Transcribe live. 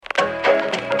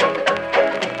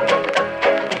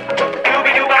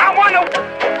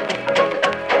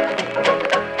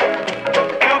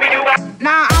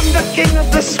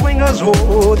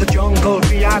through the jungle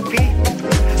VIP.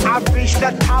 I've reached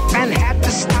the top and had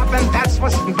to stop, and that's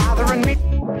what's bothering me.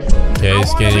 Okay,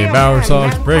 Skinny and Bauer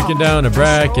Sox breaking down a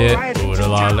bracket.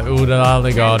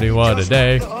 Oodalali golly, what a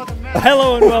day.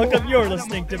 Hello and welcome. You're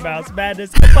listening to Mouse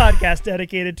Madness, a podcast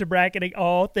dedicated to bracketing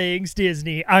all things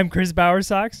Disney. I'm Chris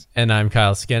Bowersox. And I'm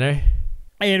Kyle Skinner.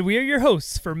 And we are your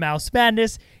hosts for Mouse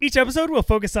Madness. Each episode will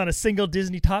focus on a single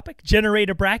Disney topic, generate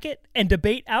a bracket, and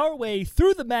debate our way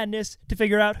through the madness to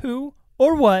figure out who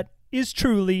or what is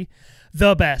truly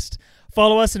the best.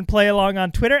 Follow us and play along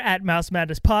on Twitter at Mouse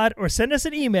Madness Pod, or send us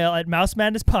an email at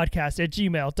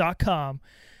mousemadnesspodcast@gmail.com.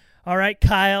 All right,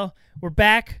 Kyle, we're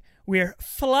back. We're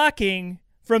flocking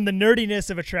from the nerdiness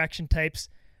of attraction types,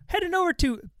 heading over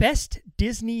to Best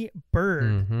Disney Bird.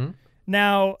 Mm-hmm.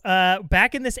 Now,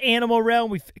 back in this animal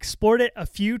realm, we've explored it a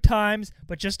few times,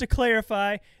 but just to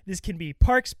clarify, this can be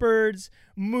parks birds,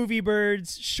 movie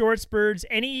birds, shorts birds,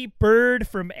 any bird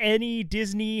from any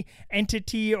Disney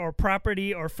entity or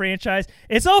property or franchise.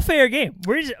 It's all fair game.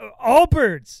 We're just all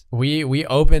birds. We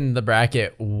opened the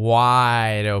bracket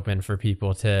wide open for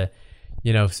people to,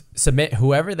 submit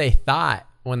whoever they thought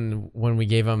when we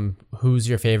gave them who's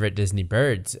your favorite Disney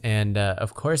birds. And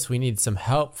of course, we need some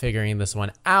help figuring this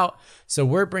one out. So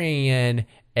we're bringing in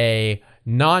a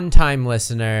non-time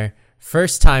listener,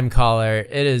 first-time caller.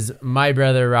 It is my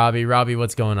brother, Robbie. Robbie,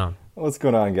 what's going on? What's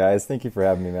going on, guys? Thank you for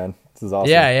having me, man. This is awesome.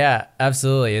 Yeah,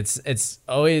 absolutely. It's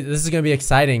always, this is going to be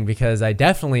exciting because I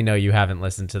definitely know you haven't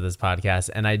listened to this podcast,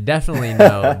 and I definitely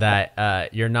know that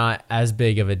you're not as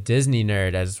big of a Disney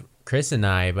nerd as Chris and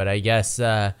I, but I guess...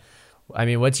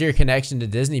 what's your connection to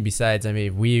Disney besides,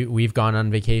 we've gone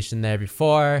on vacation there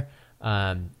before.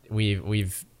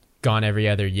 We've gone every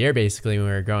other year basically when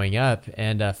we were growing up.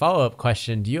 And a follow-up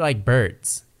question, do you like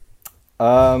birds?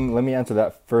 Let me answer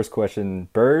that first question.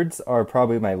 Birds are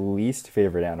probably my least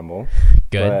favorite animal.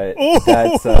 Good.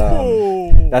 But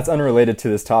that's unrelated to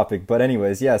this topic. But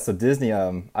anyways, yeah, so Disney,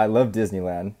 I love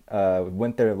Disneyland.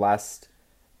 Went there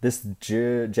this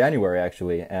January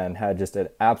actually, and had just an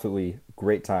absolutely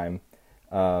great time.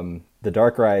 The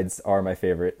dark rides are my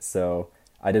favorite, so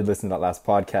I did listen to that last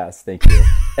podcast. Thank you.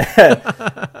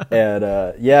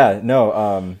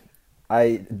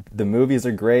 The movies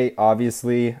are great.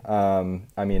 Obviously,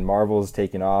 Marvel's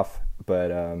taking off,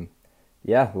 but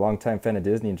longtime fan of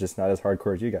Disney, just not as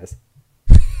hardcore as you guys.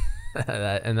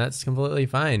 And that's completely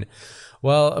fine.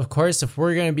 Well, of course, if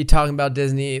we're going to be talking about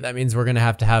Disney, that means we're going to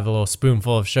have a little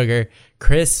spoonful of sugar.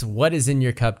 Chris, what is in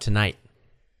your cup tonight?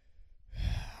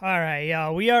 All right,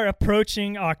 y'all. We are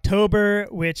approaching October,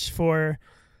 which for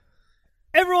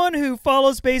everyone who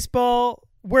follows baseball,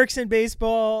 works in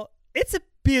baseball, it's a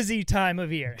busy time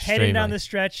of year. Extremely. Heading down the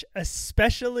stretch,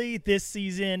 especially this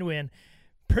season when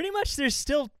pretty much there's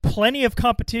still plenty of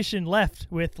competition left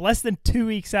with less than 2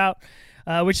 weeks out,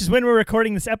 which is when we're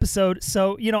recording this episode.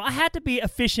 So, I had to be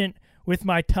efficient with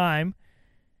my time.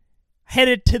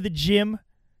 Headed to the gym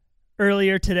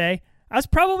earlier today. I was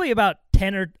probably about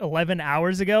 10 or 11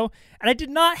 hours ago, and I did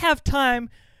not have time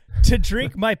to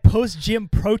drink my post-gym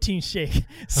protein shake.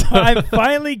 So I'm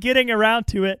finally getting around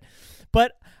to it.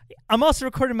 But I'm also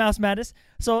recording Mouse Madness,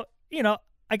 so, I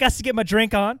got to get my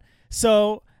drink on.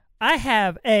 So I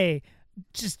have a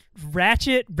just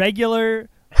ratchet, regular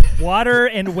water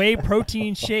and whey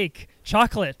protein shake,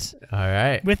 chocolate. All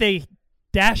right. With a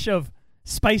dash of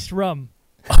spiced rum.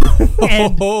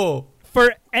 And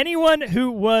for anyone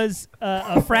who was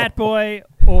a frat boy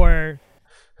or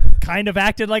kind of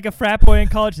acted like a frat boy in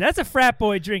college, that's a frat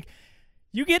boy drink.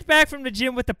 You get back from the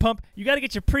gym with the pump, you got to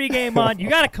get your pregame on. You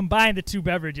got to combine the two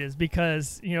beverages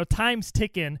because, time's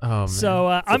ticking. Oh, man.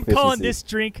 So I'm calling this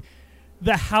drink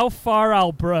the How Far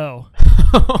I'll Bro.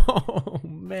 Oh,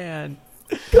 man.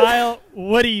 Kyle,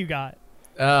 what do you got?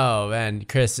 Oh, man.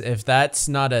 Chris, if that's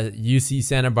not a UC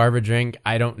Santa Barbara drink,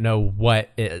 I don't know what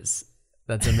is.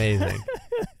 That's amazing.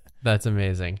 That's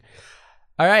amazing.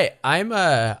 All right, I'm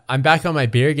back on my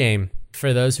beer game.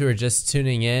 For those who are just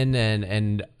tuning in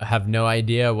and have no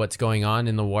idea what's going on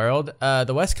in the world,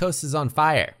 the West Coast is on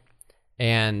fire.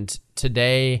 And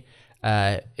today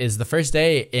is the first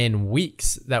day in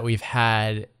weeks that we've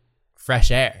had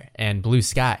fresh air and blue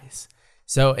skies.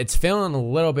 So it's feeling a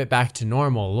little bit back to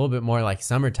normal, a little bit more like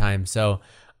summertime. So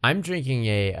I'm drinking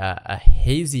a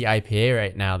hazy IPA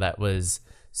right now that was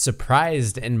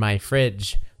surprised in my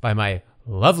fridge by my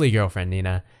lovely girlfriend,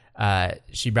 Nina.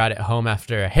 She brought it home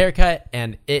after a haircut,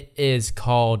 and it is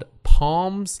called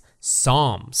Palms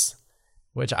Psalms,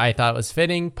 which I thought was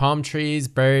fitting. Palm trees,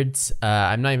 birds.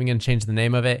 I'm not even going to change the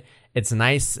name of it. It's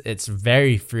nice. It's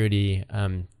very fruity.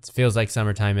 It feels like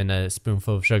summertime in a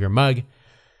spoonful of sugar mug.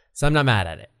 So I'm not mad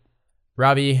at it.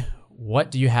 Robbie,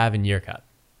 what do you have in your cup?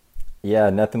 Yeah,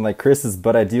 nothing like Chris's,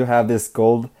 but I do have this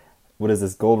Gold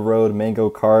Road Mango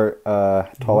Cart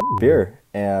tall beer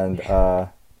and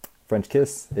French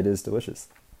Kiss. It is delicious.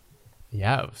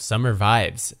 Yeah, summer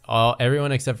vibes.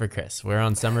 Everyone except for Chris. We're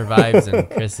on summer vibes, and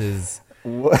Chris is,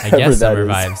 I guess, summer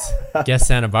vibes. Guess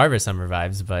Santa Barbara summer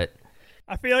vibes, but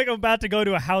I feel like I'm about to go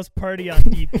to a house party on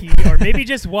DP, or maybe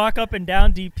just walk up and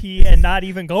down DP and not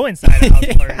even go inside a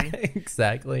house party. Yeah,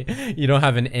 exactly. You don't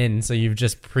have an inn, so you've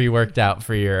just pre-worked out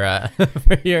for your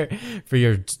for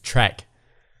your trek.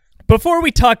 Before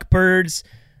we talk birds,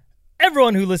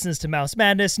 everyone who listens to Mouse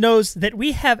Madness knows that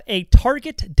we have a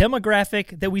target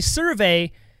demographic that we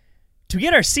survey to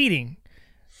get our seating.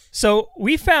 So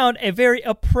we found a very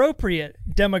appropriate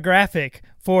demographic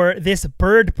for this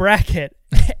bird bracket,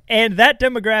 and that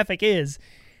demographic is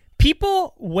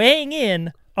people weighing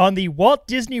in on the Walt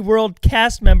Disney World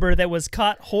cast member that was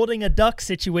caught holding a duck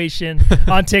situation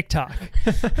on TikTok.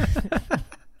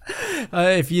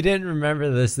 If you didn't remember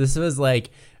this was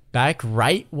like back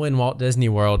right when Walt Disney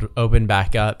World opened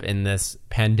back up in this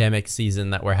pandemic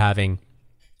season that we're having.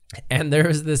 And there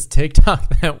was this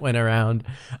TikTok that went around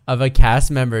of a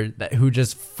cast member who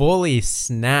just fully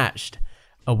snatched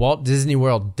a Walt Disney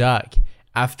World duck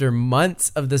after months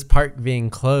of this park being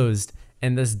closed,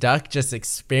 and this duck just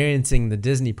experiencing the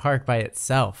Disney park by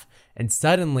itself. And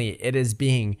suddenly it is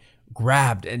being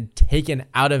grabbed and taken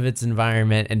out of its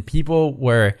environment, and people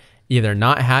were either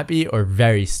not happy or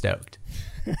very stoked.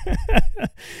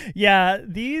 Yeah,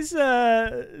 these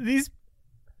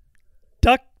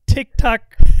duck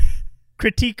TikTok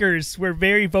critiquers were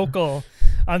very vocal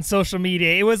on social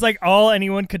media. It was like all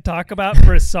anyone could talk about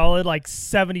for a solid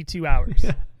 72 hours.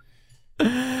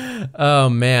 Oh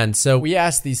man. So we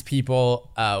asked these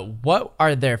people what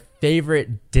are their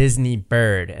favorite Disney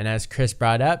bird, and as Chris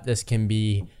brought up, this can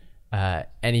be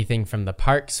anything from the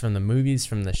parks, from the movies,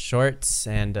 from the shorts,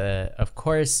 and of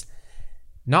course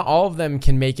not all of them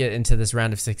can make it into this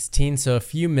round of 16, so a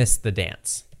few missed the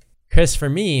dance. Chris, for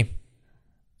me,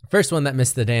 first one that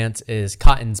missed the dance is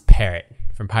Cotton's parrot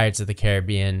from Pirates of the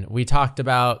Caribbean. We talked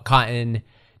about Cotton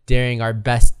during our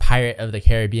best Pirate of the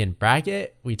Caribbean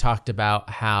bracket. We talked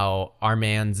about how our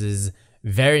man's is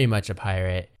very much a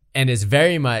pirate and is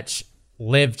very much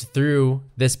lived through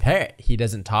this parrot. He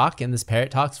doesn't talk, and this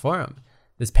parrot talks for him.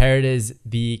 This parrot is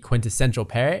the quintessential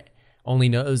parrot, only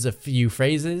knows a few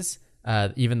phrases.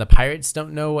 Even the pirates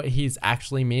don't know what he's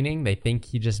actually meaning. They think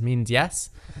he just means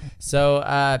yes.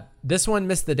 So this one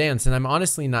missed the dance, and I'm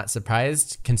honestly not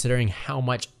surprised considering how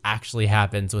much actually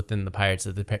happens within the Pirates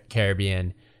of the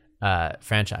Caribbean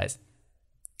franchise.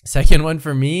 Second one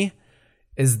for me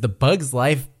is the Bug's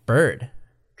Life bird,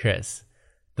 Chris.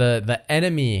 The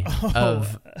enemy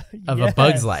of yes. A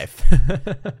Bug's Life.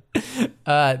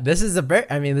 This is a bird.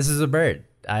 I mean, this is a bird.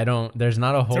 There's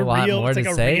not a whole lot more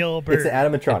to say. It's an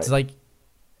animatronic. It's like,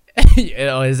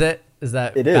 is it? Is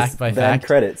that it is backed by fact? End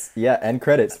credits. Yeah, end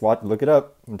credits. Look it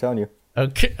up. I'm telling you.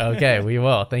 Okay, we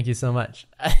will. Thank you so much.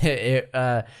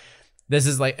 This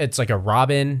is it's like a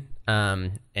robin,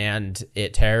 and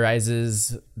it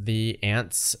terrorizes the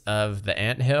ants of the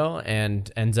anthill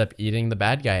and ends up eating the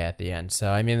bad guy at the end. So,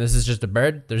 I mean, this is just a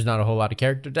bird. There's not a whole lot of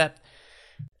character depth,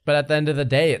 but at the end of the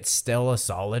day, it's still a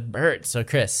solid bird. So,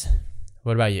 Chris,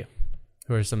 what about you?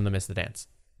 Who are some of the miss the dance?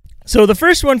 So the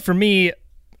first one for me,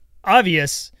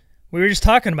 obvious. We were just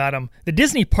talking about them. The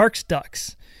Disney Parks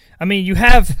ducks. I mean, you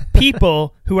have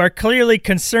people who are clearly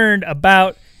concerned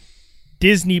about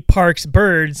Disney Parks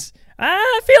birds.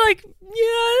 I feel like,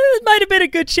 it might have been a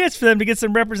good chance for them to get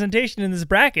some representation in this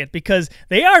bracket because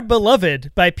they are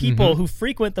beloved by people who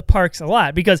frequent the parks a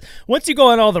lot. Because once you go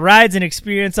on all the rides and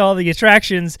experience all the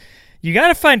attractions, you got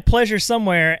to find pleasure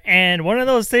somewhere. And one of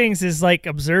those things is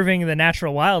observing the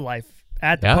natural wildlife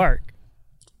at the park.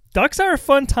 Ducks are a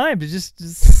fun time to just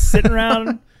sit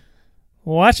around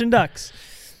watching ducks.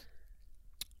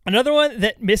 Another one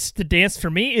that missed the dance for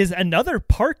me is another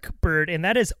park bird, and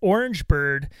that is Orange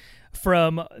Bird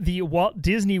from the Walt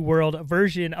Disney World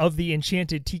version of the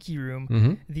Enchanted Tiki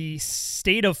Room. The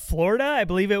state of Florida, I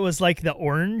believe it was the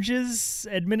Oranges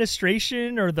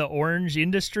Administration or the Orange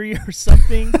Industry or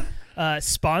something,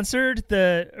 sponsored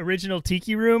the original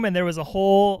Tiki Room, and there was a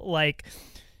whole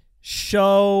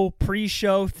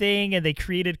pre-show thing, and they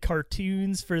created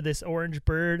cartoons for this orange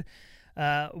bird.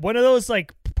 One of those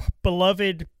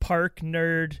beloved park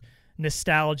nerd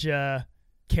nostalgia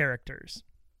characters.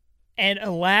 And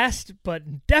last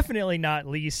but definitely not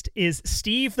least is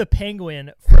Steve the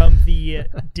Penguin from the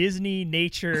Disney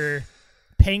Nature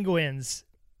Penguins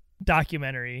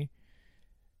documentary.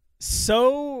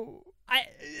 So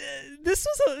this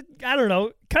was I don't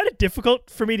know, kind of difficult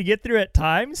for me to get through at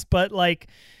times, but like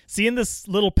seeing this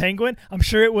little penguin, I'm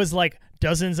sure it was like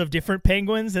dozens of different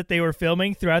penguins that they were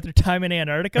filming throughout their time in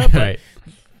Antarctica, but Right.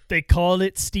 they called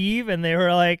it Steve, and they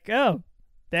were like, oh,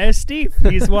 there's Steve.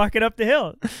 He's walking up the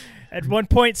hill. At one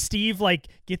point, Steve like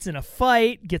gets in a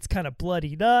fight, gets kind of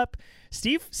bloodied up.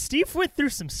 Steve went through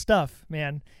some stuff,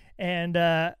 man. And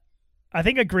I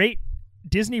think a great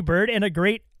Disney bird and a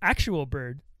great actual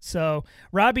bird. So,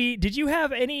 Robbie, did you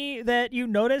have any that you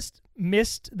noticed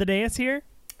missed the dance here?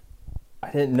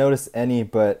 I didn't notice any,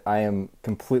 but I am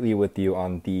completely with you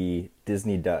on the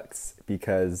Disney ducks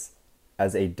because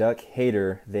as a duck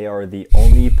hater, they are the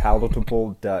only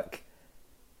palatable duck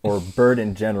or bird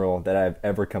in general that I've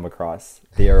ever come across.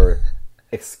 They are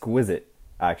exquisite,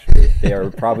 actually. They are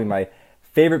probably my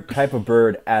favorite type of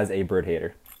bird as a bird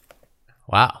hater.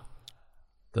 Wow.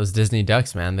 Those Disney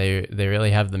ducks, man, they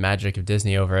really have the magic of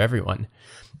Disney over everyone.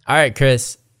 All right,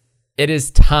 Chris, it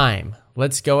is time.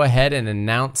 Let's go ahead and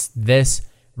announce this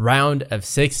round of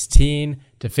 16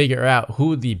 to figure out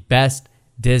who the best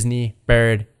Disney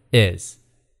bird is.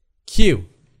 Cue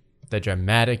the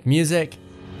dramatic music.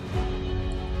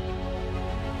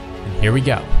 And here we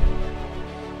go.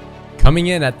 Coming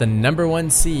in at the number 1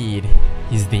 seed,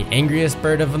 he's the angriest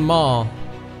bird of them all.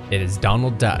 It is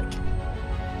Donald Duck.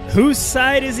 Whose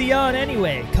side is he on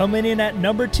anyway? Coming in at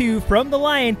number 2 from The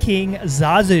Lion King,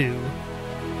 Zazu.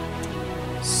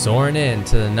 Soaring in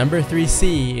to the number 3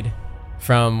 seed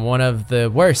from one of the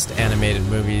worst animated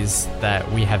movies that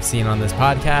we have seen on this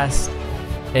podcast.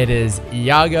 It is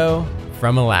Iago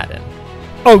from Aladdin.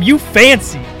 Oh, you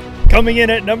fancy! Coming in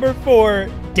at number 4,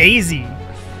 Daisy.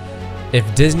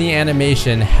 If Disney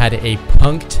Animation had a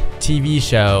punked TV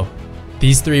show,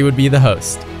 these 3 would be the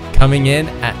host. Coming in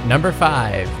at number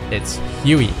 5, it's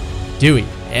Huey, Dewey,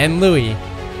 and Louie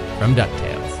from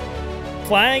DuckTales.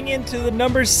 Flying into the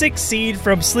number 6 seed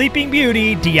from Sleeping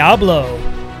Beauty, Diablo.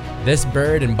 This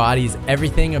bird embodies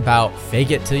everything about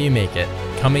fake it till you make it.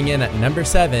 Coming in at number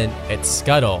 7, it's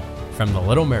Scuttle from The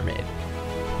Little Mermaid.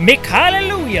 Mick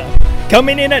Hallelujah.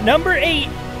 Coming in at number 8,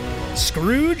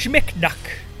 Scrooge McDuck.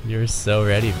 You're so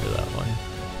ready for that one.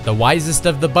 The wisest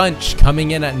of the bunch,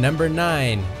 coming in at number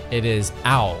 9, it is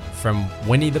Owl from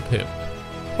Winnie the Pooh.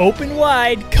 Open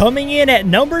Wide, coming in at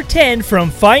number 10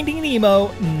 from Finding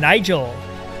Nemo, Nigel.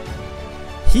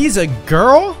 He's a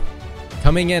girl?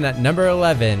 Coming in at number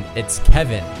 11, it's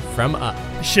Kevin from Up.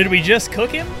 Should we just cook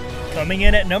him? Coming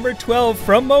in at number 12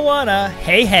 from Moana,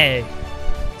 Hey Hey.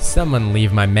 Someone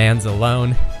leave my mans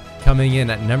alone. Coming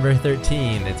in at number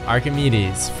 13, it's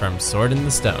Archimedes from Sword in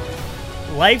the Stone.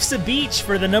 Life's a Beach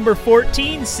for the number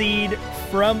 14 seed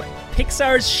from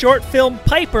Pixar's short film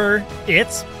Piper,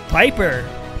 it's Piper.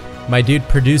 My dude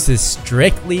produces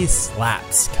Strictly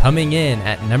Slaps. Coming in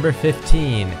at number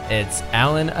 15, it's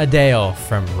Alan Adale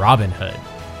from Robin Hood.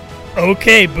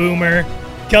 Okay, Boomer.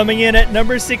 Coming in at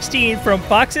number 16 from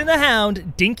Fox and the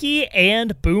Hound, Dinky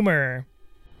and Boomer.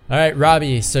 All right,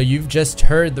 Robbie, so you've just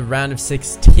heard the round of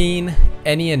 16.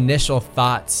 Any initial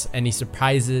thoughts, any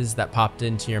surprises that popped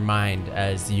into your mind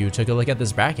as you took a look at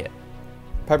this bracket?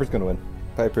 Piper's going to win.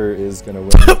 Piper is going to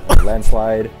win a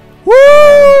landslide. Woo!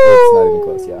 It's not even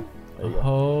close, yeah. There you go.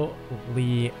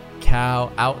 Holy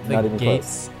cow, out the Not even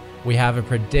gates. We have a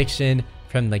prediction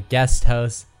from the guest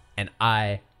host, and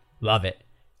I love it.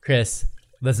 Chris,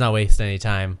 let's not waste any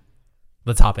time.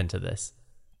 Let's hop into this.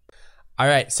 All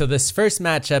right, so this first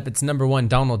matchup, it's number 1,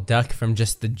 Donald Duck from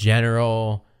just the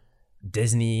general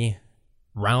Disney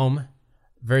realm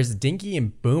versus Dinky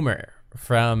and Boomer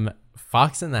from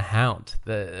Fox and the Hound.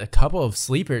 A couple of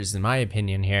sleepers, in my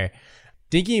opinion, here.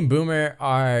 Dinky and Boomer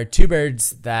are 2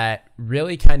 birds that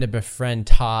really kind of befriend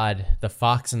Todd, the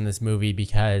fox in this movie,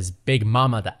 because Big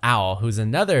Mama, the owl, who's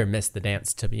another missed the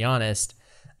dance, to be honest,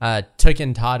 took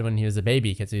in Todd when he was a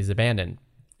baby because he was abandoned.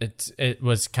 It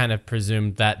was kind of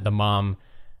presumed that the mom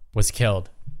was killed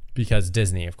because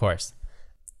Disney, of course.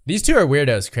 These 2 are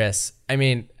weirdos, Chris. I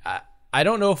mean, I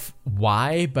don't know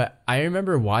why, but I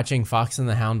remember watching Fox and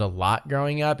the Hound a lot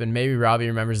growing up, and maybe Robbie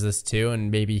remembers this too,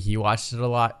 and maybe he watched it a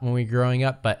lot when we were growing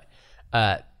up, but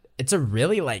it's a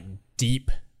really like deep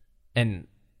and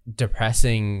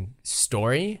depressing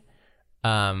story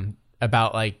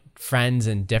about like friends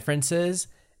and differences,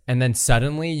 and then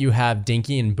suddenly you have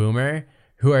Dinky and Boomer,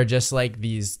 who are just like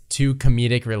these 2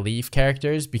 comedic relief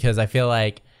characters, because I feel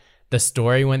like the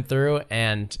story went through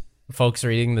and folks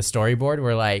reading the storyboard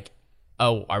were like,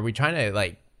 oh, are we trying to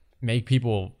like make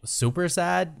people super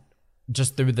sad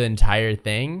just through the entire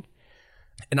thing?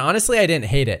 And honestly, I didn't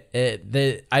hate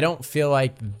it. I don't feel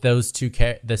like those 2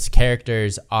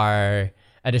 characters are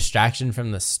a distraction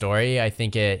from the story. I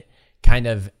think it kind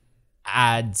of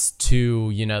adds to,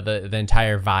 you know, the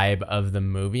entire vibe of the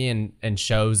movie, and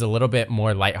shows a little bit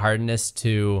more lightheartedness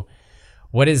to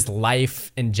what is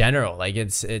life in general. Like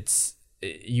it's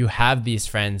you have these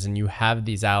friends and you have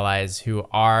these allies who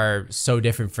are so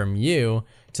different from you,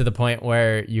 to the point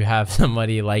where you have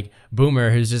somebody like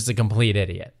Boomer who's just a complete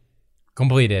idiot.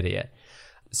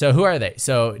 So who are they?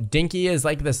 So Dinky is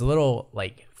like this little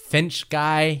like Finch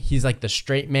guy. He's like the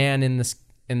straight man in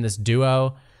this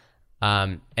duo.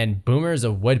 And Boomer's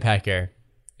a woodpecker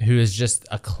who is just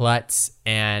a klutz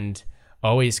and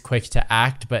always quick to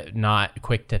act, but not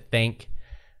quick to think.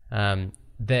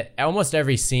 That almost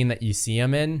every scene that you see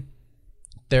him in,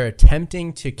 they're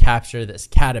attempting to capture this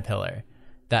caterpillar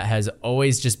that has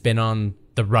always just been on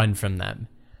the run from them.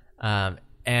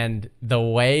 And the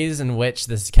ways in which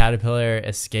this caterpillar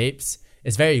escapes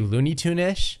is very Looney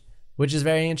Tune-ish, which is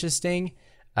very interesting.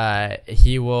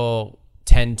 He will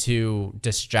tend to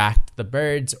distract the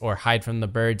birds or hide from the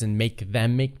birds and make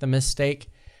them make the mistake,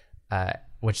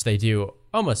 which they do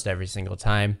almost every single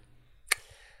time.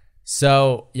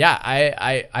 So yeah,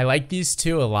 I like these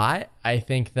two a lot. I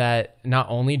think that not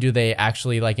only do they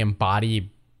actually like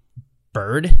embody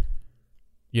bird,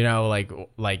 you know, like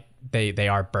they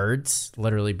are birds,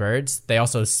 literally birds. They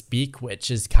also speak,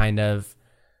 which is kind of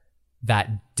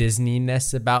that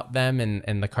Disney-ness about them,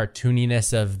 and the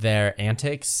cartooniness of their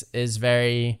antics is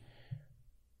very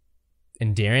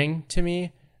endearing to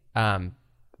me.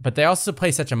 But they also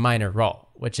play such a minor role,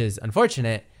 which is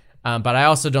unfortunate. But I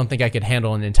also don't think I could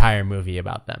handle an entire movie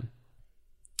about them.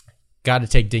 Got to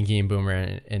take Dinky and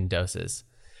Boomer in doses.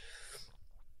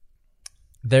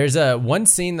 There's one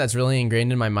scene that's really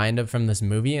ingrained in my mind from this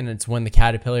movie, and it's when the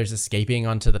caterpillar is escaping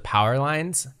onto the power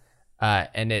lines,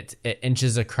 and it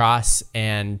inches across,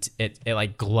 and it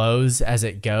like glows as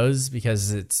it goes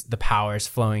because it's the power's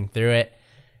flowing through it,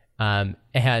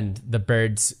 and the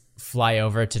birds fly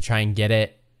over to try and get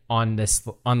it on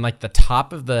like the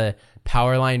top of the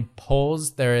power line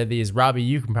poles. There are these, Robbie,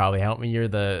 you can probably help me. You're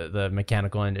the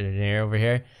mechanical engineer over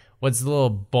here. What's the little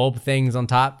bulb things on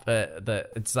top?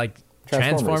 It's like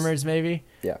Transformers maybe?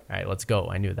 Yeah. All right, let's go.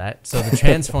 I knew that. So the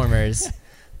Transformers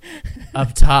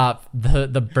up top,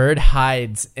 the bird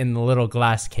hides in the little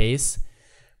glass case,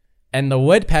 and the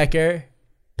woodpecker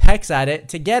pecks at it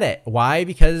to get it. Why?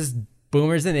 Because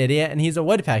Boomer's an idiot and he's a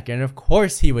woodpecker. And of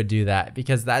course he would do that,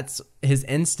 because that's his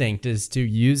instinct, is to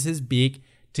use his beak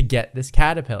to get this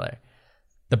caterpillar.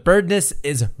 The birdness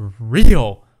is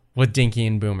real with Dinky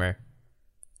and Boomer.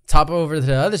 Top over to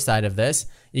the other side of this,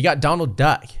 you got Donald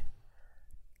Duck.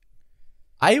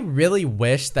 I really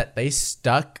wish that they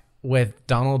stuck with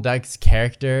Donald Duck's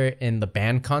character in the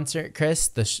band concert, Chris,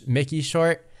 the Mickey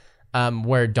short,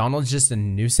 where Donald's just a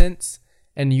nuisance.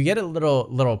 And you get a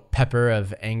little pepper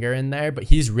of anger in there, but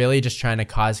he's really just trying to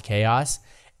cause chaos.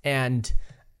 And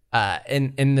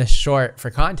in the short,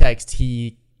 for context,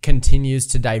 he continues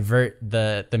to divert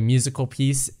the musical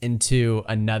piece into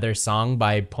another song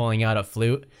by pulling out a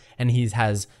flute, and he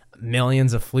has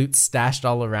millions of flutes stashed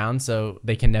all around so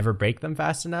they can never break them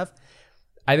fast enough.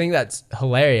 I think that's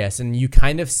hilarious, and you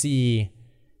kind of see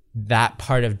that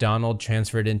part of Donald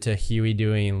transferred into Huey,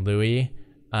 Dewey, and Louie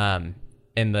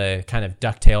in the kind of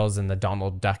DuckTales and the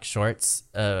Donald Duck shorts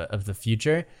of the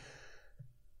future.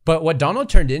 But what Donald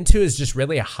turned into is just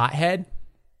really a hothead.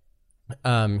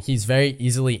 He's very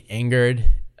easily angered.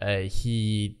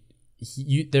 There's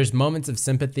moments of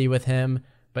sympathy with him,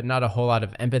 but not a whole lot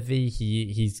of empathy.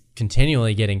 He's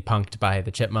continually getting punked by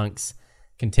the chipmunks,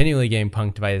 continually getting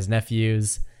punked by his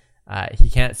nephews. He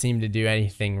can't seem to do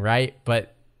anything right,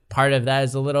 but part of that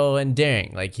is a little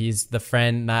endearing. Like, he's the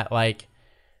friend that, like,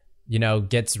 you know,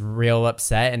 gets real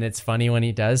upset, and it's funny when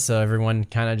he does, so everyone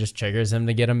kind of just triggers him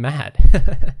to get him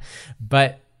mad.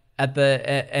 But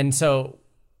and so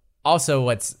also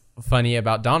what's funny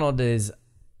about Donald is,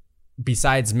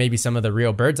 besides maybe some of the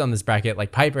real birds on this bracket,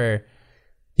 like Piper,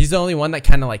 he's the only one that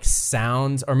kind of like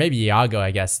sounds, or maybe Iago,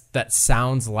 I guess, that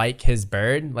sounds like his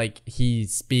bird. Like, he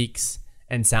speaks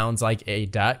and sounds like a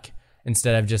duck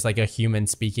instead of just like a human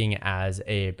speaking as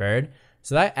a bird.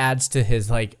 So that adds to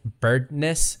his like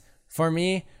birdness for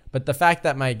me. But the fact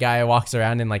that my guy walks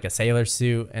around in like a sailor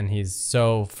suit and he's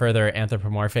so further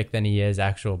anthropomorphic than he is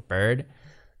actual bird,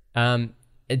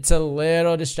 it's a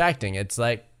little distracting. It's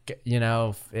like, you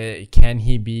know, can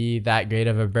he be that great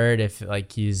of a bird if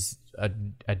like he's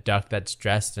a duck that's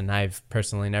dressed? And I've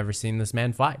personally never seen this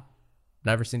man fly.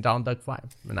 Never seen Donald Duck fly.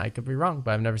 And I could be wrong,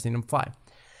 but I've never seen him fly.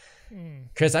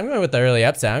 Chris, I'm going with the early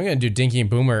upset. I'm going to do Dinky and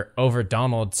Boomer over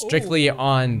Donald strictly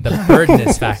on the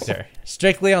birdness factor.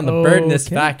 Strictly on the birdness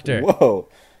factor. Whoa.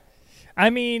 I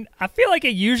mean, I feel like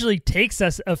it usually takes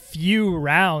us a few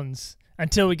rounds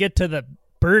until we get to the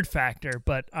bird factor,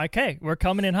 but okay, we're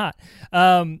coming in hot.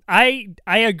 I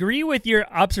agree with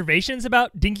your observations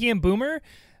about Dinky and Boomer.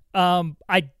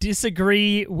 I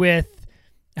disagree with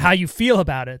how you feel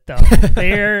about it, though.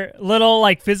 They're little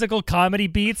like physical comedy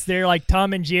beats. They're like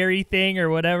Tom and Jerry thing or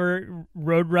whatever,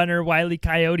 Roadrunner, Wile E.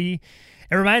 Coyote.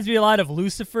 It reminds me a lot of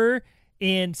Lucifer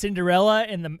in Cinderella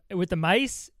and with the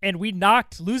mice, and we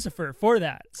knocked Lucifer for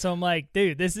that. So I'm like,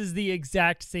 dude, this is the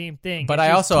exact same thing. But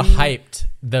I also hyped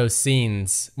those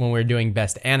scenes when we were doing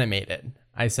Best Animated.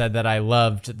 I said that I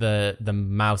loved the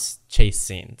mouse chase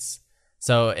scenes.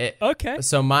 So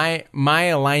So my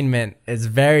alignment is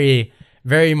very,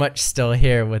 very much still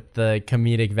here with the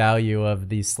comedic value of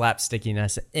the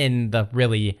slapstickiness in the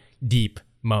really deep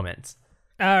moments.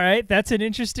 All right, that's an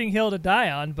interesting hill to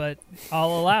die on, but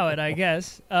I'll allow it, I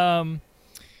guess.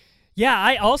 Yeah,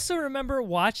 I also remember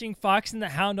watching Fox and the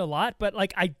Hound a lot, but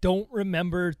like I don't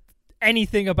remember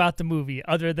anything about the movie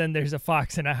other than there's a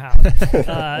fox and a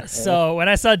hound. So when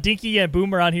I saw Dinky and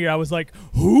Boomer on here, I was like,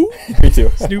 who? Me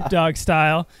too. Snoop Dogg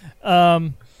style.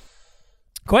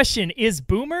 Question, is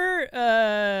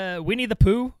Boomer Winnie the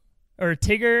Pooh or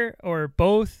Tigger or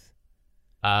both?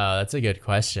 That's a good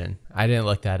question. I didn't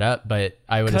look that up, but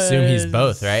I would assume he's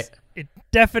both, right? It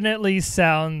definitely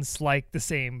sounds like the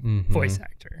same voice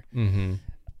actor. Mm-hmm.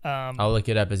 I'll look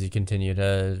it up as you continue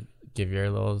to give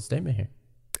your little statement here.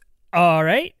 All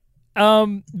right.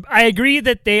 I agree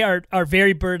that they are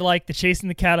very bird-like. The chasing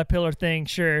the caterpillar thing,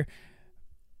 sure.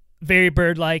 Very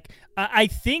bird-like. I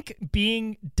think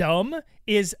being dumb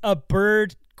is a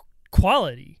bird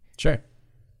quality. Sure.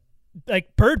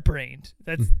 Like bird-brained.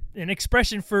 That's an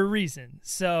expression for a reason.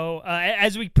 So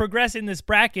as we progress in this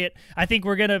bracket, I think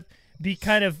we're going to be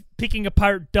kind of picking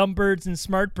apart dumb birds and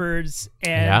smart birds.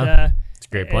 And it's a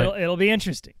great point. It'll be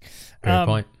interesting. Great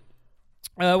point.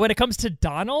 When it comes to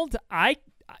Donald, I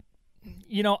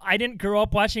didn't grow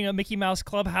up watching a Mickey Mouse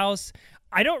Clubhouse.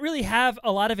 I don't really have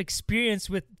a lot of experience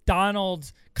with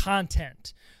Donald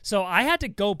content. So I had to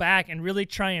go back and really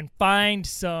try and find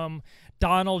some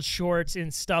Donald shorts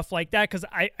and stuff like that because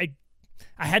I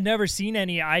had never seen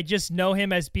any. I just know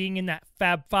him as being in that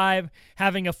Fab Five,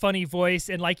 having a funny voice,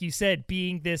 and like you said,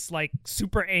 being this like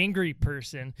super angry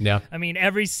person. Yeah. I mean,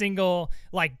 every single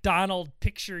like Donald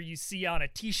picture you see on a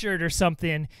T-shirt or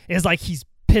something is like he's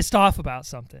pissed off about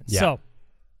something. Yeah. So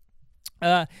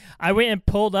I went and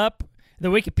pulled up the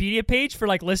Wikipedia page for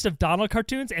like list of Donald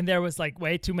cartoons, and there was like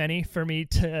way too many for me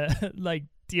to like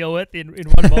deal with in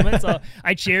one moment. So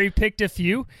I cherry picked a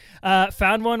few.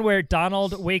 Found one where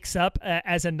Donald wakes up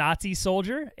as a Nazi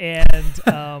soldier,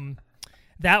 and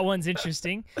that one's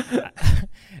interesting.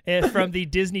 From the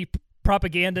Disney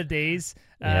propaganda days,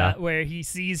 where he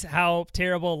sees how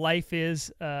terrible life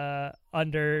is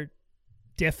under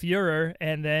Der Fuhrer,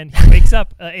 and then he wakes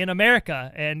up in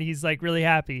America, and he's like really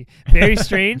happy. Very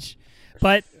strange,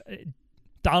 but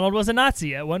Donald was a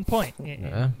Nazi at one point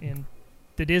in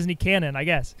the Disney canon, I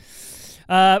guess.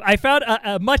 I found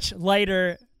a much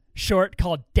lighter short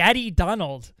called Daddy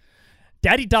Donald.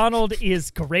 Daddy Donald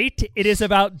is great. It is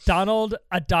about Donald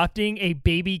adopting a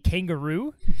baby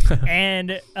kangaroo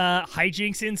and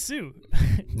hijinks ensue.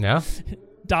 Yeah.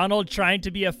 Donald trying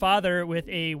to be a father with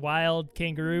a wild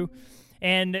kangaroo.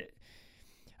 And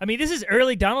I mean, this is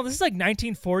early Donald. This is like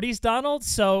 1940s Donald.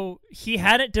 So he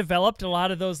hadn't developed a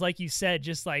lot of those, like you said,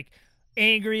 just like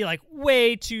angry, like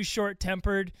way too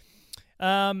short-tempered.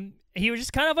 He was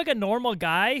just kind of like a normal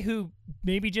guy who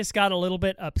maybe just got a little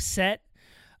bit upset.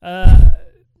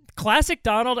 Classic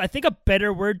Donald, I think a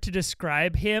better word to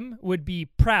describe him would be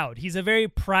proud. He's a very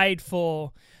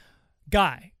prideful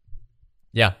guy.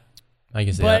 Yeah, I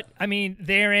can see that. But, I mean,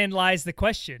 therein lies the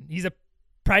question. He's a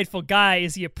prideful guy.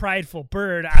 Is he a prideful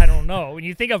bird? I don't know. When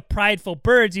you think of prideful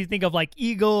birds, you think of like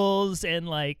eagles and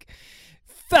like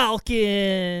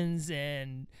falcons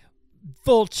and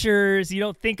vultures. You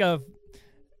don't think of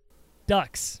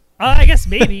ducks. I guess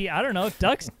maybe. I don't know.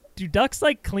 Ducks. Do ducks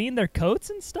like clean their coats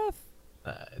and stuff?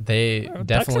 They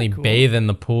definitely cool. Bathe in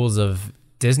the pools of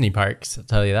Disney parks. I'll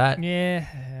tell you that. Yeah,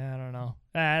 I don't know.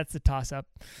 That's a toss-up.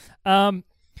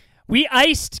 We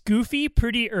iced Goofy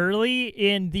pretty early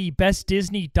in the best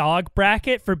Disney dog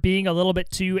bracket for being a little bit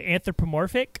too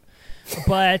anthropomorphic.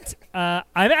 But I'm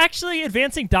actually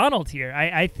advancing Donald here.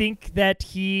 I think that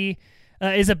he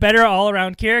is a better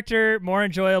all-around character, more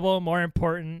enjoyable, more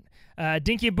important.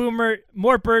 Dinky and Boomer,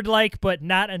 more bird-like, but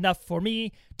not enough for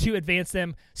me to advance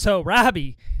them. So,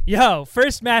 Robbie,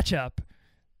 first matchup.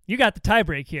 You got the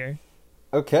tiebreak here.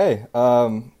 Okay,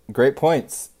 great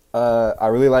points. I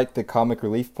really like the comic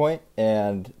relief point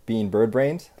and being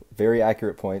bird-brained. Very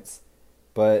accurate points.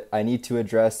 but I need to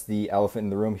address the elephant in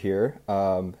the room here.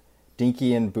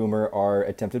 Dinky and Boomer are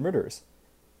attempted murderers.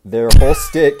 Their whole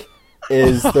stick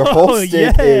is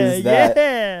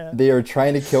that they are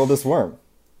trying to kill this worm.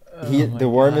 The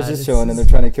worm is just chilling, and they're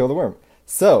trying to kill the worm.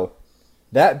 So,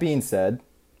 that being said,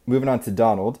 moving on to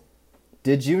Donald.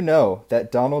 Did you know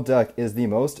that Donald Duck is the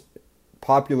most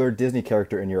popular Disney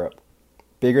character in Europe?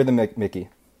 Bigger than Mickey.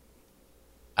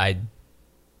 I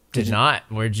did not.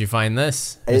 Where'd you find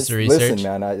this, Mr. Research?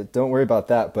 Listen, man, don't worry about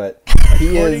that, but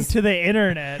according to the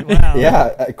internet. Wow.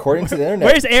 Yeah, according to the internet.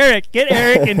 Where's Eric? Get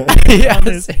Eric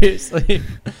and seriously.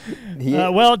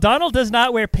 Well, Donald does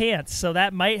not wear pants, so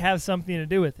that might have something to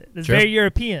do with it. It's very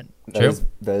European. That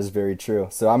is very true.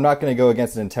 So I'm not going to go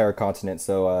against an entire continent,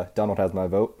 so Donald has my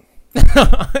vote.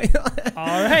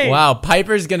 All right. Wow,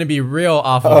 Piper's going to be real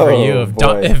awful for you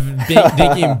if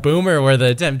Dinky and Boomer were the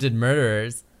attempted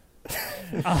murderers.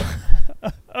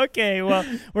 Okay, well,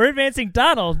 we're advancing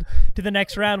Donald to the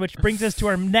next round, which brings us to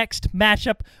our next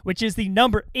matchup, which is the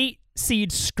number 8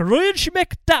 seed Scrooge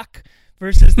McDuck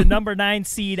versus the number 9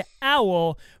 seed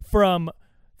Owl from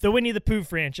the Winnie the Pooh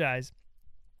franchise.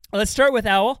 Let's start with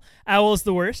Owl. Owl is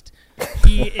the worst.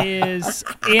 He is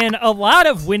in a lot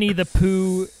of Winnie the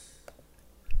Pooh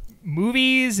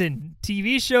movies and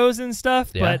TV shows and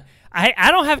stuff, but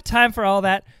I don't have time for all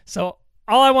that, so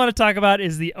all I want to talk about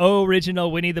is the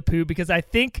original Winnie the Pooh, because I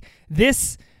think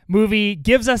this movie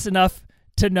gives us enough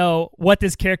to know what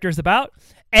this character is about.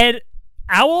 And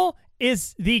Owl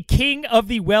is the king of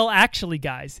the well, actually,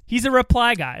 guys. He's a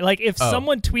reply guy. Like, if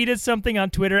someone tweeted something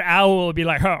on Twitter, Owl will be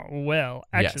like, oh, well,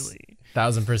 actually.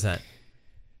 Yes, 1000%.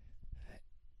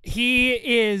 He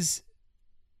is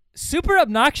super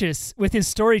obnoxious with his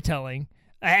storytelling.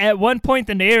 At one point,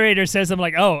 the narrator says, I'm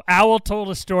like, oh, Owl told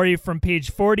a story from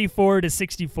page 44 to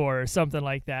 64 or something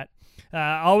like that.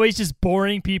 Always just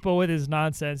boring people with his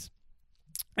nonsense.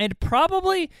 And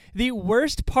probably the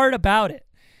worst part about it,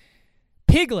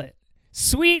 Piglet.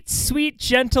 Sweet, sweet,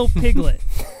 gentle Piglet.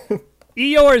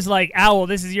 Eeyore's like, Owl,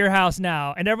 this is your house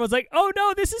now. And everyone's like, oh,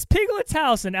 no, this is Piglet's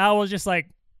house. And Owl's just like,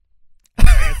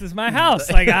 this is my house.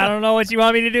 Like, I don't know what you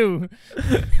want me to do.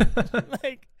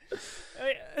 Like,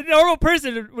 a normal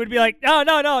person would be like,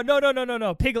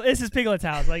 no. Piglet, this is Piglet's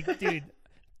house. Like, dude.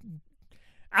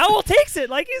 Owl takes it.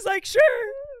 Like, he's like, sure.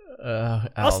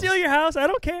 I'll steal your house. I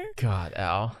don't care. God,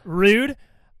 Owl. Rude.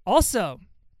 Also,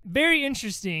 very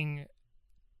interesting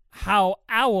how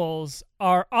owls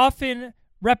are often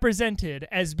represented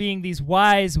as being these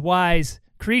wise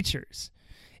creatures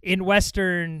in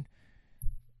Western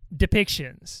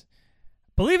depictions.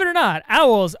 Believe it or not,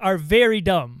 owls are very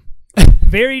dumb.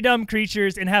 Very dumb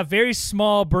creatures and have very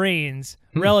small brains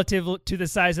relative to the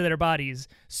size of their bodies.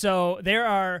 So there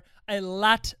are a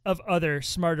lot of other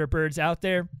smarter birds out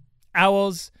there.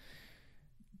 Owls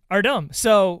are dumb.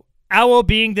 So Owl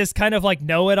being this kind of like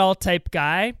know-it-all type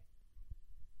guy,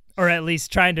 or at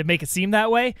least trying to make it seem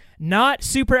that way, not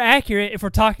super accurate if we're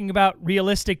talking about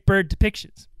realistic bird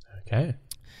depictions. Okay.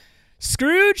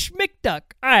 Scrooge McDuck.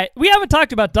 All right, we haven't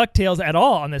talked about DuckTales at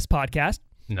all on this podcast.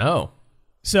 No.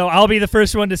 So I'll be the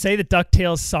first one to say the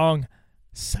DuckTales song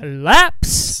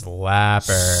slaps.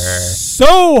 Slapper.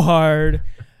 So hard.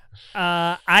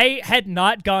 I had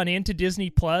not gone into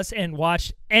Disney Plus and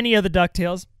watched any of the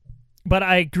DuckTales, but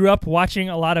I grew up watching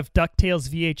a lot of DuckTales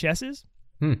VHSs.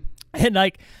 And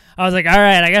like, I was like, all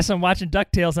right, I guess I'm watching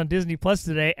DuckTales on Disney Plus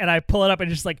today. And I pull it up and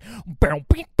just like, bam,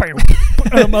 bam, bam.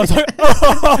 I was like,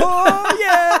 oh,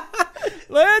 yeah,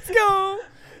 let's go.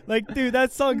 Like, dude,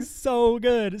 that song's so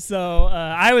good. So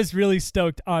I was really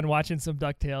stoked on watching some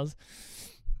DuckTales.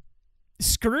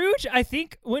 Scrooge, I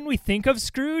think when we think of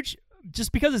Scrooge,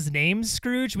 just because his name's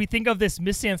Scrooge, we think of this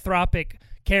misanthropic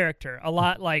character, a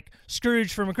lot like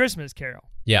Scrooge from A Christmas Carol.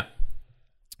 Yeah.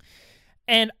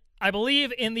 And I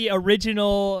believe in the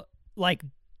original, like,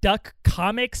 Duck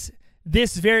comics,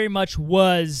 this very much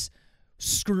was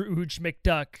Scrooge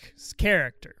McDuck's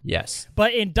character. Yes.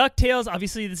 But in DuckTales,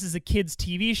 obviously this is a kids'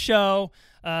 TV show,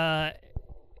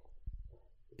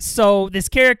 so this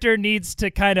character needs to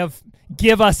kind of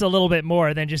give us a little bit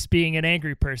more than just being an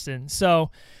angry person. So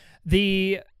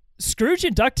the Scrooge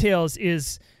in DuckTales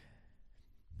is,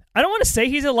 I don't want to say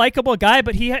he's a likable guy,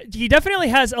 but he definitely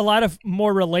has a lot of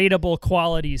more relatable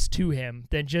qualities to him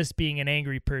than just being an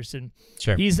angry person.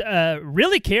 Sure. He's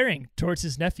really caring towards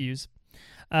his nephews.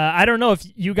 I don't know if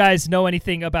you guys know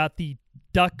anything about the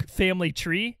Duck family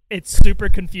tree. It's super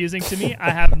confusing to me.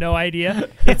 I have no idea.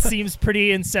 It seems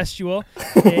pretty incestual,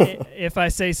 if I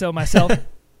say so myself.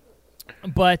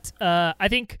 But I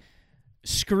think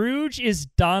Scrooge is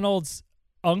Donald's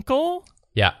uncle.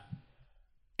 Yeah.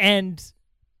 And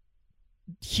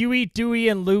Huey, Dewey,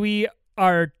 and Louie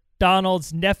are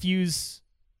Donald's nephews,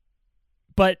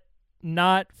 but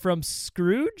not from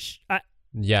Scrooge? I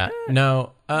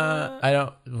don't.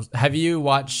 Have you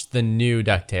watched the new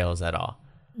DuckTales at all?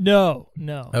 No.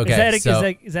 Okay,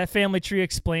 Is that family tree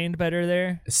explained better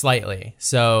there? Slightly.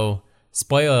 So,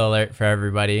 spoiler alert for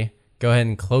everybody. Go ahead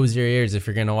and close your ears if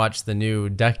you're going to watch the new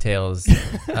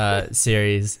DuckTales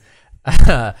series,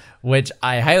 which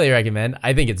I highly recommend.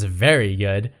 I think it's very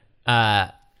good.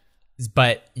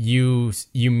 But you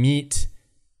meet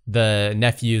the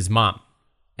nephew's mom,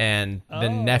 and the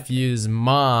nephew's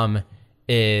mom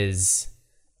is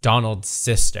Donald's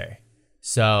sister.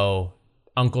 So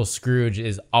Uncle Scrooge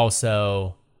is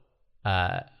also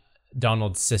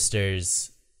Donald's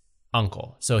sister's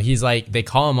uncle. So he's like, they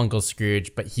call him Uncle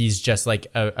Scrooge, but he's just like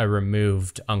a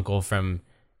removed uncle from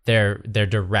their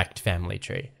direct family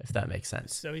tree, if that makes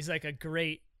sense. So he's like a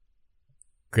great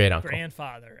uncle,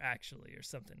 grandfather, actually, or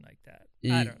something like that.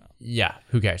 I don't know. Yeah,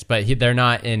 who cares? But they're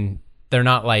not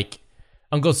like,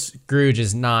 Uncle Scrooge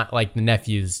is not like the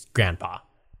nephew's grandpa.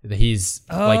 He's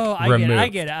removed. I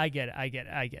get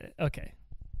it. Okay.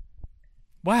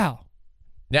 Wow.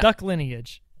 Yeah. Duck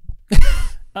lineage.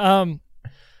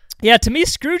 Yeah, to me,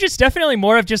 Scrooge is definitely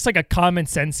more of just like a common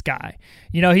sense guy.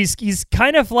 You know, he's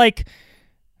kind of like,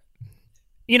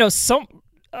 you know,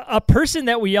 a person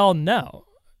that we all know.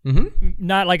 Mm-hmm.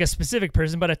 Not like a specific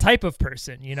person, but a type of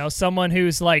person. You know, someone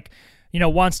who's like, you know,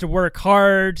 wants to work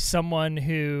hard. Someone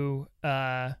who,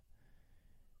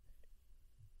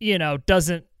 you know,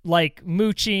 doesn't like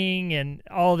mooching and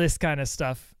all this kind of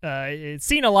stuff. It's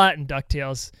seen a lot in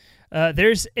DuckTales.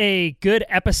 There's a good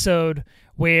episode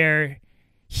where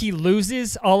he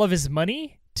loses all of his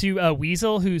money to a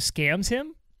weasel who scams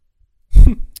him.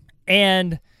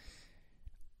 And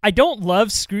I don't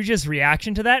love Scrooge's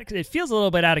reaction to that because it feels a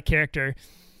little bit out of character.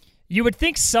 You would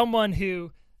think someone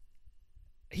who,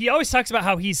 he always talks about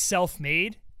how he's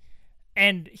self-made,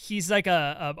 and he's like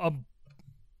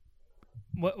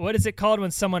what is it called when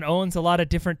someone owns a lot of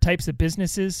different types of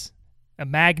businesses? A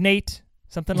magnate,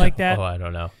 something like that. Oh, I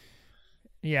don't know.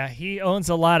 Yeah, he owns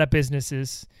a lot of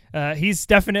businesses. He's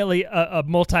definitely a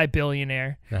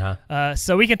multi-billionaire. Uh-huh.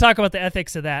 So we can talk about the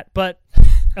ethics of that. But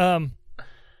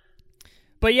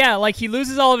yeah, like he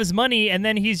loses all of his money and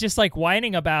then he's just like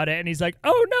whining about it. And he's like,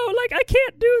 oh no, like I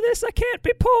can't do this. I can't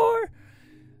be poor.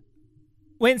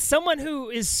 When someone who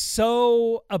is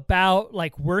so about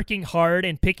like working hard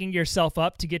and picking yourself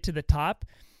up to get to the top,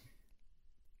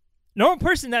 normal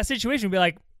person in that situation would be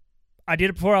like, I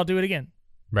did it before, I'll do it again.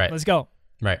 Right. Let's go.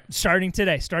 Right. Starting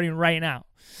today, starting right now.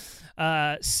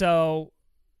 So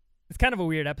it's kind of a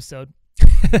weird episode.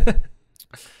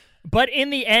 But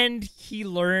in the end, he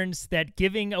learns that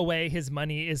giving away his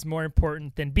money is more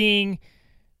important than being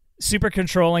super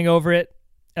controlling over it.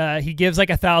 He gives like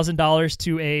 $1,000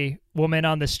 to a woman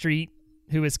on the street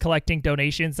who is collecting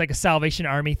donations, like a Salvation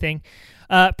Army thing.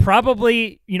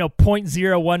 Probably,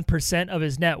 0.01% of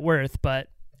his net worth, but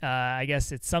I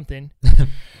guess it's something.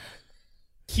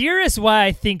 Here is why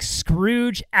I think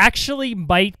Scrooge actually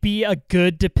might be a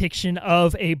good depiction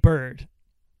of a bird.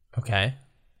 Okay.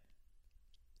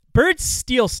 Birds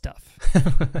steal stuff.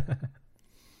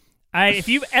 If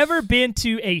you've ever been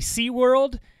to a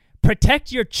SeaWorld,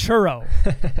 protect your churro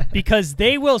because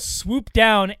they will swoop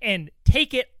down and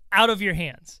take it out of your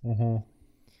hands. Mm-hmm.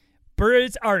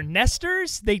 Birds are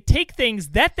nesters. They take things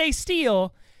that they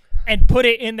steal and put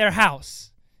it in their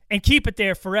house and keep it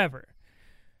there forever.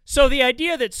 So the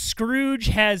idea that Scrooge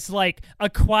has like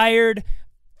acquired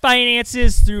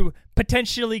finances through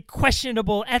potentially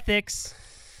questionable ethics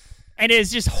and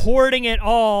is just hoarding it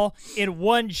all in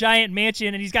one giant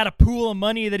mansion, and he's got a pool of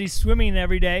money that he's swimming in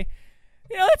every day,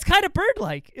 it's kind of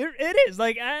bird-like. It is.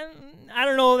 Like, I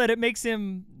don't know that it makes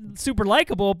him super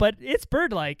likable, but it's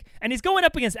bird-like. And he's going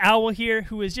up against Owl here,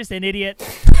 who is just an idiot.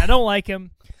 I don't like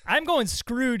him. I'm going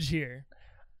Scrooge here.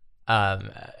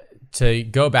 To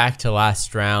go back to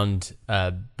last round,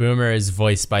 Boomer is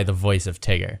voiced by the voice of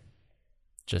Tigger.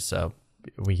 Just so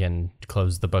we can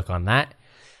close the book on that.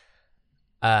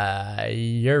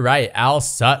 You're right. Owl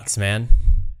sucks, man.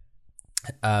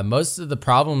 Most of the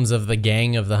problems of the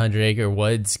gang of the 100 Acre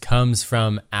Woods comes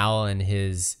from Owl and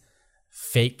his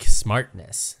fake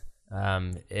smartness.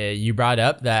 You brought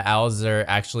up that owls are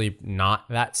actually not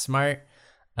that smart.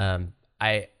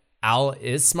 Owl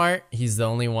is smart. He's the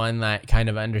only one that kind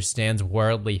of understands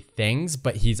worldly things,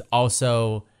 but he's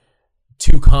also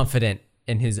too confident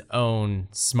in his own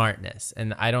smartness.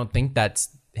 And I don't think that's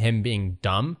him being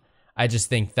dumb. I just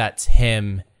think that's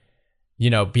him,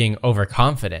 being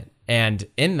overconfident. And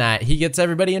in that, he gets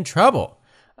everybody in trouble.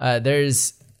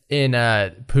 There's in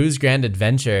Pooh's Grand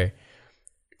Adventure,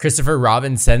 Christopher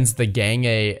Robin sends the gang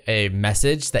a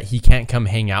message that he can't come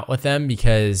hang out with them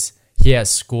because he has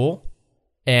school,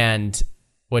 and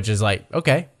which is like,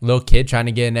 okay, little kid trying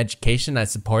to get an education. I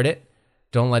support it.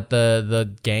 Don't let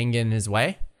the gang get in his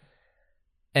way.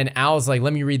 And Al's like,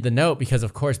 let me read the note, because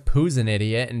of course Pooh's an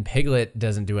idiot and Piglet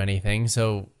doesn't do anything.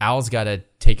 So Al's got to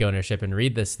take ownership and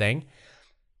read this thing.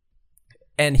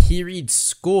 And he reads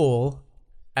school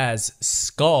as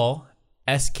skull,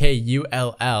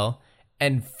 Skull,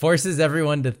 and forces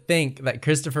everyone to think that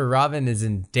Christopher Robin is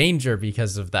in danger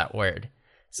because of that word.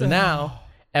 So now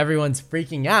everyone's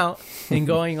freaking out and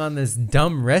going on this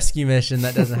dumb rescue mission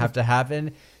that doesn't have to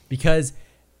happen because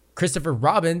Christopher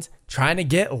Robin's trying to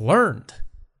get learned.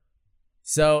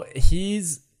 So he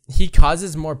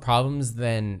causes more problems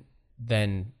than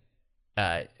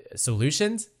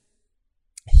solutions.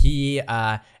 He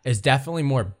is definitely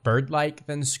more bird-like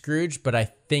than Scrooge, but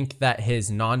I think that his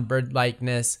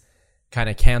non-bird-likeness kind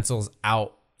of cancels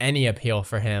out any appeal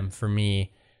for him for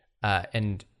me.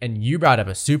 And you brought up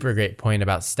a super great point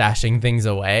about stashing things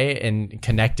away and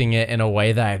connecting it in a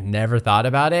way that I've never thought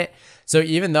about it. So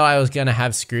even though I was going to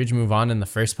have Scrooge move on in the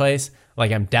first place,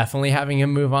 like I'm definitely having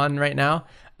him move on right now.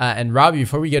 And Robbie,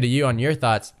 before we go to you on your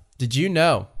thoughts, did you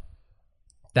know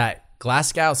that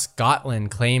Glasgow,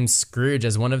 Scotland claims Scrooge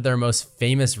as one of their most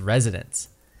famous residents?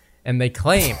 And they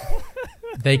claim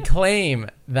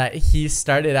that he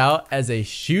started out as a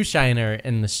shoe shiner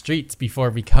in the streets before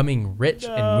becoming rich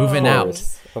and moving out.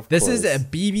 This is a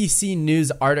BBC News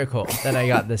article that I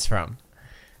got this from.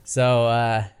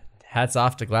 So hats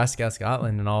off to Glasgow,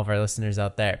 Scotland and all of our listeners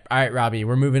out there. All right, Robbie,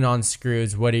 we're moving on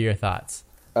Scrooge. What are your thoughts?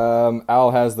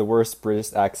 Al has the worst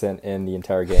British accent in the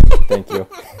entire game. Thank you.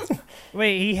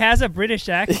 Wait, he has a British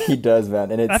accent? He does,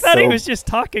 man, and it's I thought he was just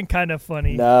talking kind of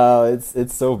funny. No,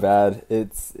 it's so bad.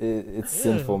 It's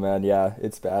sinful, man. Yeah,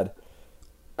 it's bad.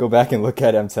 Go back and look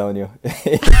at it. I'm telling you.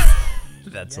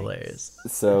 That's hilarious.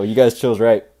 So you guys chose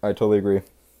right. I totally agree.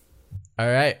 All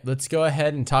right, let's go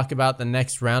ahead and talk about the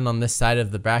next round on this side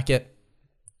of the bracket.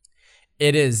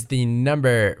 It is the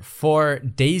number 4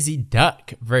 Daisy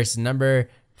Duck versus number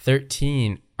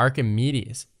 13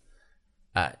 Archimedes.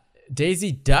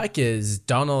 Daisy Duck is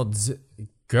Donald's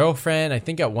girlfriend, I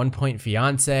think at one point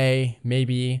fiance,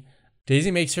 maybe.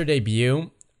 Daisy makes her debut in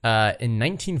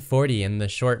 1940 in the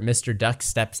short Mr. Duck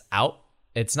Steps Out.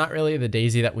 It's not really the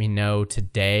Daisy that we know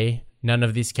today. None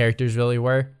of these characters really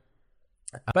were.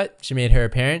 But she made her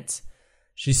appearance.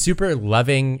 She's super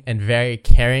loving and very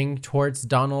caring towards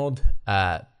Donald,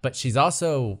 but she's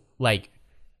also like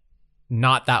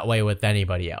not that way with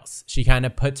anybody else. She kind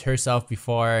of puts herself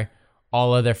before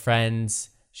all other friends.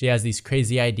 She has these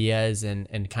crazy ideas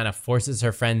and kind of forces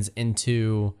her friends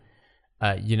into,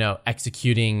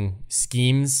 executing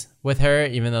schemes with her,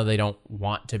 even though they don't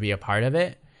want to be a part of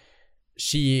it.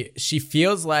 She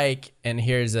feels like, and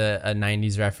here's a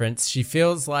 90s reference, she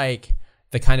feels like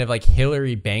the kind of like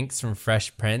Hillary Banks from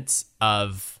Fresh Prince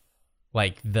of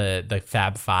like the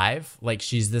Fab Five. Like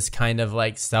she's this kind of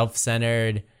like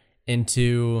self-centered,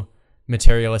 into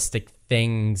materialistic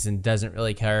things and doesn't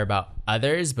really care about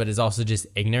others, but is also just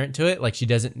ignorant to it. Like she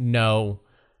doesn't know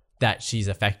that she's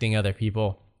affecting other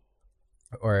people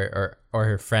or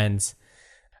her friends.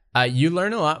 You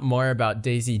learn a lot more about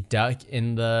Daisy Duck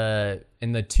in the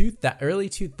early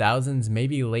 2000s,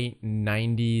 maybe late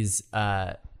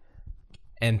 90s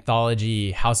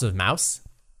anthology House of Mouse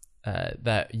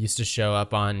that used to show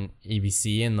up on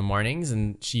ABC in the mornings,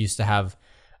 and she used to have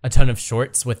a ton of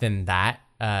shorts within that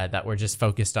that were just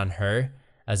focused on her,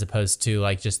 as opposed to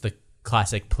like just the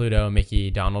classic Pluto,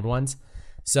 Mickey, Donald ones.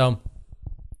 So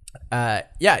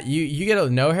you get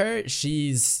to know her.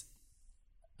 She's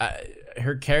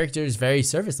her character is very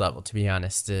surface level, to be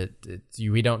honest.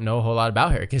 We don't know a whole lot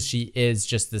about her because she is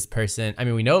just this person. I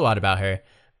mean, we know a lot about her,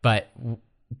 but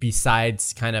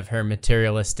besides kind of her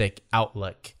materialistic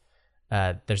outlook,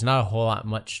 there's not a whole lot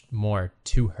much more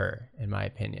to her, in my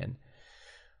opinion.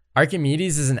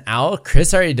 Archimedes is an owl.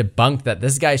 Chris already debunked that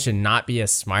this guy should not be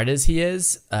as smart as he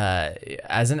is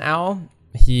as an owl.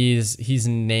 He's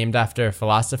named after a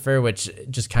philosopher, which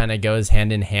just kind of goes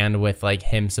hand in hand with like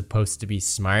him supposed to be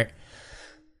smart.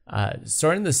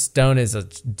 Sword in the Stone is a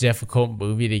difficult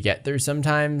movie to get through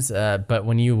sometimes, but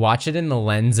when you watch it in the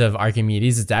lens of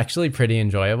Archimedes, it's actually pretty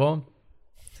enjoyable.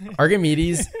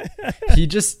 Archimedes, he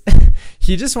just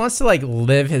wants to like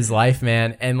live his life,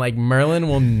 man, and like Merlin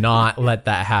will not let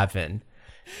that happen.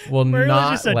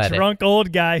 Merlin's just a drunk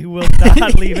old guy who will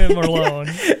not leave him alone.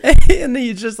 And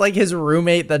he's just like his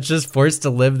roommate that's just forced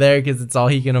to live there because it's all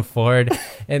he can afford,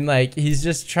 and like he's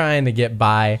just trying to get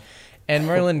by. And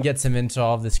Merlin gets him into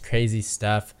all of this crazy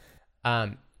stuff.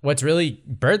 What's really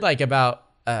bird-like about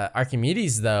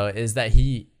Archimedes, though, is that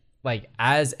he, like,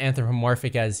 as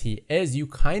anthropomorphic as he is, you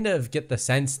kind of get the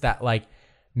sense that, like,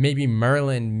 maybe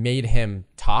Merlin made him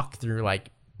talk through,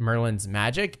 like, Merlin's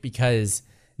magic, because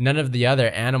none of the other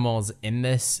animals in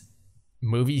this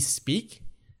movie speak.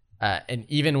 And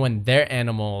even when their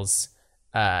animals,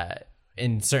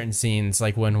 in certain scenes,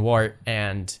 like when Wart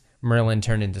and Merlin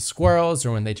turn into squirrels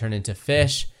or when they turn into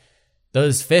fish,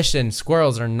 those fish and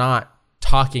squirrels are not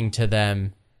talking to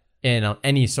them in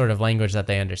any sort of language that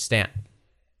they understand.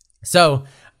 So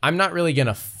I'm not really going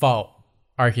to fault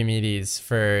Archimedes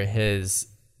for his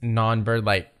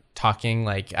non-bird-like talking.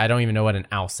 Like, I don't even know what an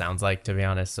owl sounds like, to be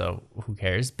honest, so who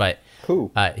cares? But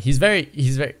he's very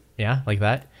yeah, like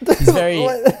that. He's very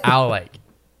owl-like.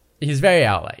 He's very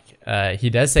owl-like. He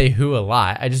does say who a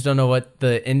lot. I just don't know what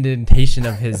the indentation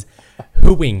of his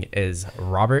hooing is,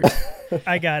 Robert.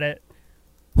 I got it.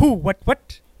 Who?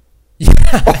 What?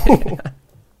 Yeah.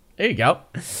 There you go.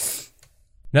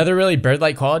 Another really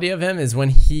bird-like quality of him is when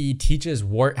he teaches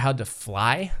Wart how to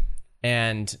fly.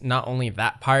 And not only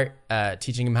that part,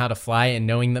 teaching him how to fly and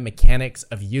knowing the mechanics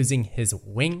of using his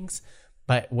wings,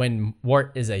 but when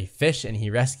Wart is a fish and he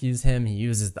rescues him, he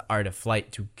uses the art of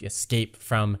flight to escape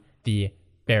from the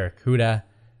barracuda,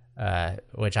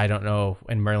 which I don't know.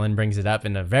 And Merlin brings it up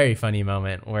in a very funny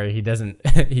moment where he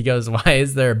goes, why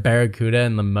is there a barracuda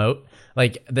in the moat?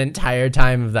 Like, the entire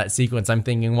time of that sequence, I'm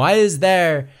thinking, why is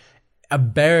there a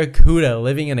barracuda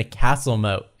living in a castle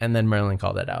moat? And then Merlin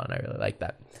called it out, and I really like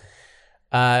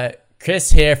that.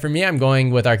 Chris, here for me, I'm going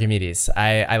with Archimedes.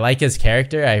 I like his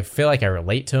character. I feel like I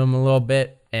relate to him a little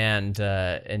bit, and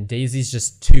Daisy's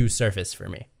just too surface for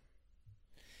me.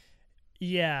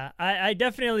 Yeah, I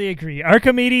definitely agree.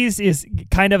 Archimedes is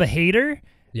kind of a hater,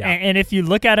 yeah. And if you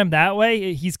look at him that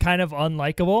way, he's kind of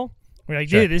unlikable. We're like,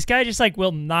 dude, this guy just like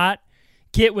will not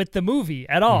get with the movie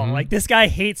at all. Mm-hmm. Like, this guy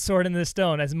hates Sword in the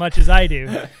Stone as much as I do.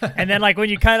 And then like when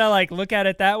you kind of like look at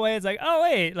it that way, it's like, oh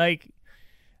wait, like,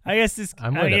 I guess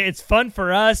it's fun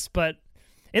for us, but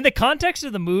in the context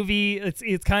of the movie,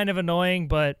 it's kind of annoying.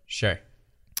 But sure,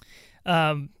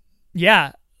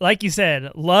 yeah, like you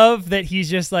said, love that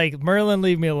he's just like, Merlin,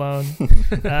 leave me alone.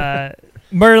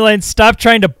 Merlin, stop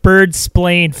trying to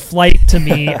bird-splain flight to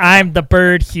me. I'm the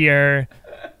bird here.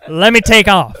 Let me take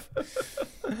off.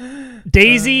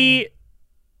 Daisy,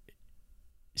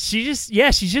 she's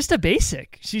just a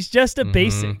basic. She's just a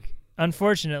basic,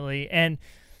 unfortunately, and.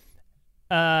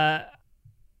 I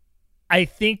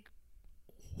think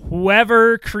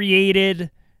whoever created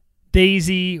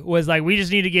Daisy was like, we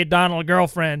just need to get Donald a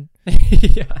girlfriend.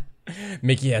 Yeah.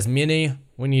 Mickey has Minnie.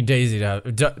 We need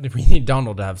we need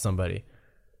Donald to have somebody.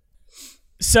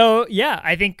 So yeah,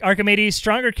 I think Archimedes,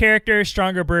 stronger character,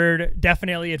 stronger bird,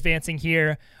 definitely advancing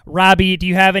here. Robbie, do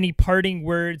you have any parting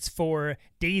words for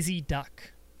Daisy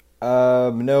Duck?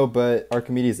 No, but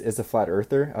Archimedes is a flat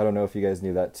earther. I don't know if you guys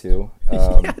knew that too.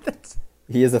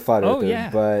 He is a flat earther, yeah.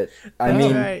 But I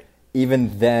mean,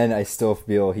 even then, I still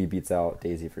feel he beats out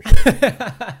Daisy for sure.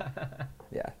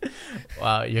 Yeah.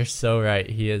 Wow, you're so right.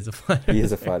 He is a flat earther. He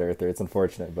is a flat earther. It's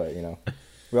unfortunate, but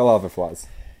we all have our flaws.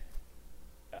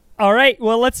 All right,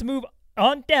 well, let's move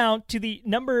on down to the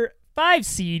number 5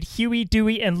 seed, Huey,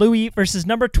 Dewey, and Louie versus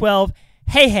number 12,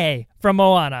 Hey Hey from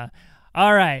Moana.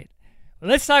 All right,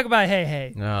 let's talk about Hey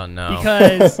Hey. Oh no,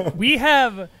 because we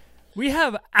have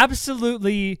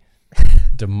absolutely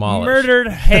demolished, murdered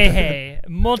Hey Hey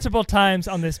multiple times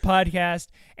on this podcast,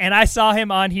 and I saw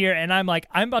him on here, and I'm like,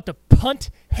 I'm about to punt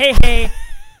Hey Hey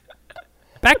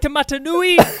back to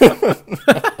Matanui.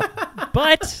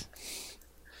 But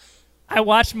I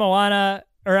watched Moana,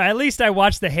 or at least I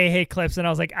watched the Hey Hey clips, and I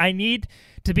was like, I need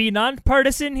to be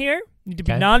nonpartisan here, need to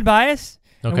be non-biased,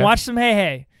 and watch some Hey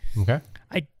Hey. Okay.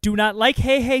 I do not like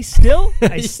Hey Hey still.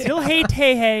 I still hate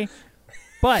Hey Hey,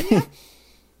 but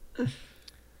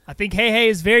I think Hey Hey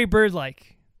is very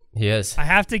bird-like. He is. I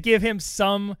have to give him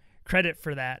some credit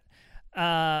for that.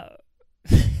 I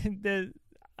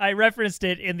referenced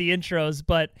it in the intros,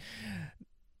 but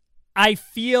I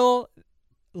feel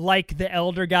like the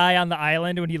elder guy on the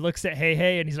island when he looks at Hey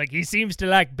Hey and he's like, he seems to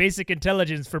lack basic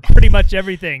intelligence for pretty much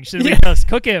everything. Should we just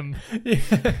cook him?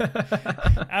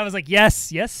 I was like, yes,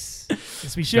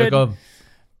 we should.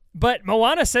 But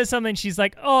Moana says something. She's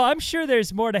like, oh, I'm sure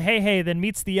there's more to Hey Hey than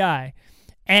meets the eye.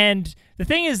 And the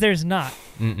thing is, there's not.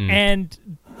 And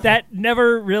that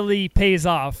never really pays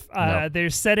off. Nope. They're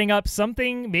setting up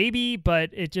something, maybe, but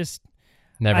it just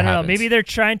never I don't happens. know. Maybe they're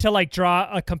trying to like draw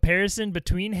a comparison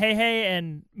between Hey Hey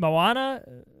and Moana,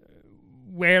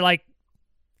 where like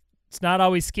it's not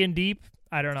always skin deep.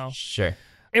 I don't know. Sure.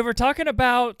 If we're talking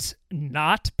about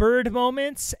not bird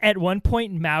moments, at one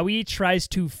point Maui tries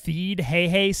to feed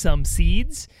Heihei some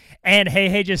seeds, and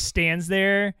Heihei just stands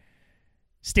there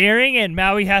staring, and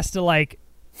Maui has to like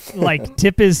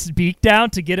tip his beak down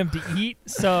to get him to eat.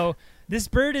 So this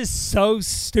bird is so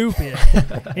stupid.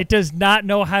 It does not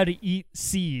know how to eat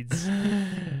seeds.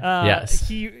 Yes.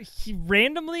 He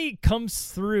randomly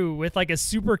comes through with like a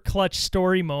super clutch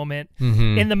story moment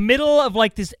Mm-hmm. in the middle of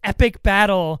like this epic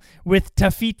battle with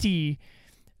Tafiti.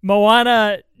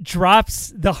 Moana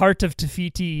drops the heart of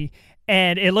Tafiti,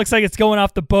 and it looks like it's going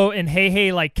off the boat, and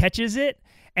Heihei like catches it.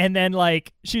 And then,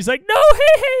 like, she's like, no,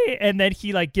 hey. And then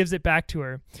he, like, gives it back to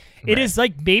her. It is,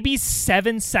 like, maybe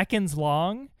 7 seconds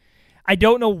long. I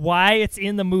don't know why it's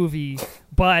in the movie,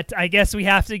 but I guess we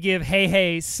have to give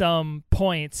Heihei some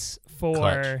points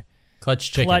for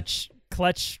Clutch chicken.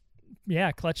 Clutch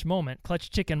moment. Clutch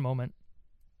chicken moment.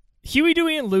 Huey,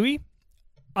 Dewey, and Louie,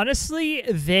 honestly,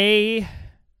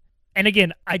 and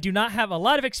again, I do not have a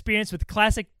lot of experience with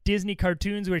classic Disney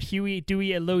cartoons where Huey,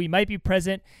 Dewey, and Louie might be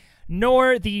present,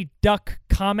 nor the Duck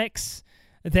comics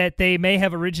that they may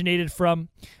have originated from.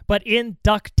 But in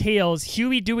DuckTales,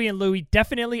 Huey, Dewey, and Louie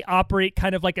definitely operate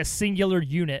kind of like a singular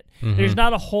unit. Mm-hmm. There's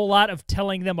not a whole lot of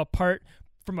telling them apart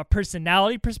from a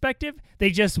personality perspective. They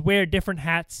just wear different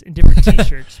hats and different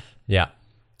t-shirts. Yeah.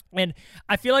 And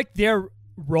I feel like their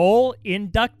role in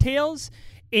DuckTales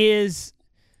is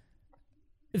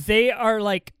they are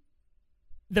like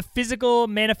the physical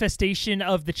manifestation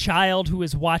of the child who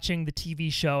is watching the TV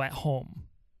show at home,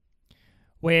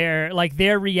 where like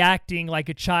they're reacting like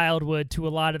a child would to a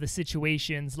lot of the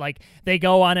situations. Like they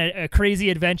go on a crazy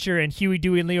adventure, and Huey,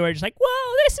 Dewey, and Leo are just like,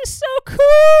 whoa, this is so cool.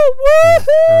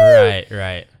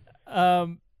 Woohoo! Right.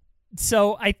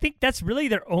 So I think that's really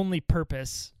their only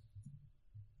purpose.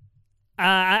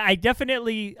 I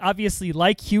definitely, obviously,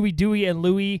 like Huey, Dewey, and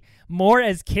Louie more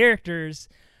as characters,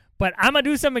 but I'm going to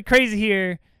do something crazy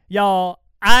here, y'all.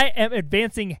 I am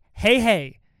advancing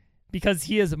Heihei because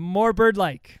he is more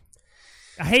bird-like.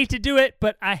 I hate to do it,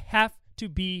 but I have to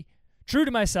be true to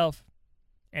myself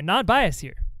and not biased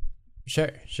here.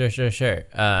 Sure.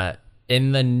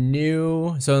 In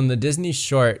the Disney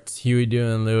shorts, Huey,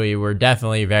 Dewey, and Louie were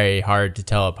definitely very hard to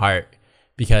tell apart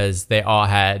because they all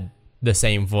had the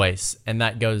same voice, and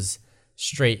that goes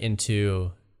straight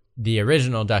into the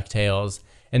original DuckTales.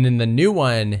 And in the new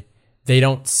one, they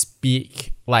don't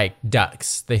speak like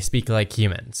ducks; they speak like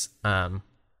humans. And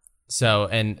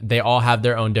they all have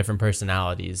their own different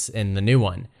personalities in the new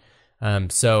one.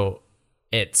 So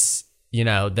it's,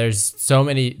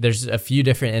 there's a few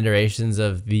different iterations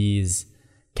of these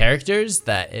characters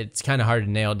that it's kind of hard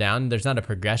to nail down. There's not a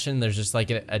progression. There's just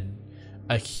like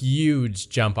a huge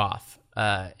jump off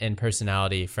in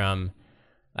personality from,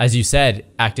 as you said,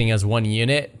 acting as one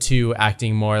unit to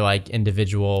acting more like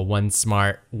individual. One's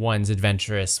smart, one's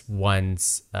adventurous,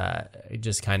 one's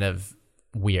just kind of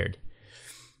weird.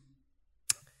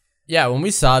 Yeah, when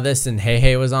we saw this and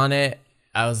Heihei was on it,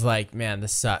 I was like, man,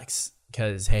 this sucks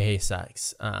because Heihei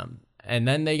sucks. And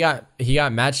then he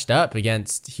got matched up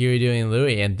against Huey, Dewey, and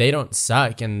Louie, and they don't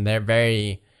suck, and they're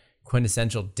very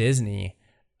quintessential Disney.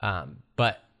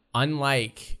 But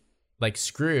unlike like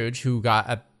Scrooge, who got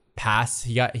a pass,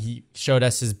 he showed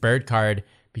us his bird card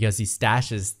because he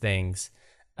stashes things.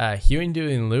 Huey,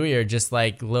 Dewey, and Louie are just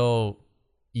like little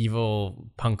evil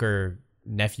punker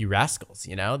nephew rascals.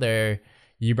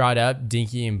 You brought up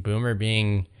Dinky and Boomer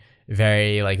being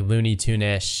very like Looney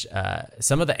Tune-ish.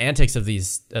 Some of the antics of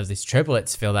these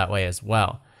triplets feel that way as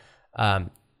well.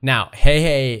 Now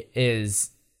Heihei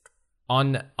is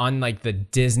on like the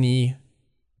Disney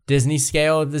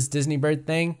scale of this Disney bird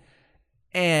thing.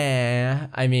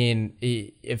 I mean,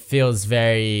 it feels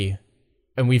very,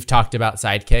 and we've talked about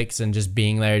sidekicks and just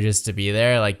being there just to be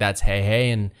there. Like that's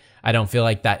Heihei, and I don't feel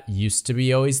like that used to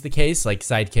be always the case. Like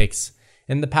sidekicks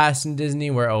in the past in Disney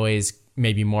were always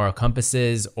maybe moral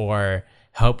compasses or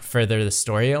help further the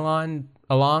story along.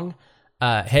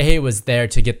 Heihei was there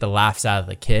to get the laughs out of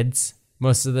the kids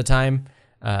most of the time,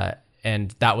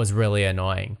 and that was really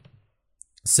annoying.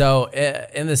 So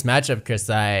in this matchup, Chris,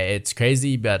 it's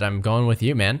crazy, but I'm going with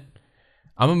you, man.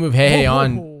 I'm gonna move Heihei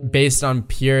on based on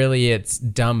purely its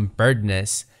dumb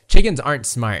birdness. Chickens aren't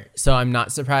smart, so I'm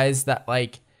not surprised that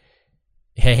like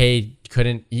Heihei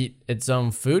couldn't eat its own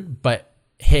food, but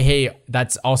Heihei,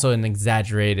 that's also an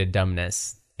exaggerated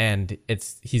dumbness, and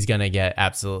he's gonna get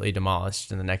absolutely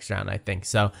demolished in the next round, I think.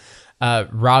 So,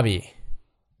 Robbie,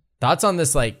 thoughts on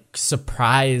this like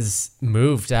surprise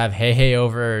move to have Heihei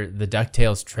over the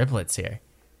DuckTales triplets here?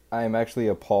 I am actually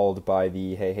appalled by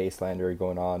the Heihei slander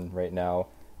going on right now.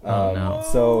 Oh, no.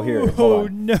 So here, hold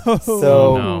on. No.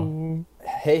 So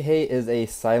Hey Hey is a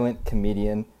silent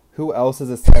comedian. Who else is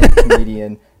a silent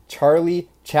comedian? Charlie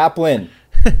Chaplin.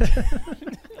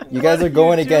 You guys are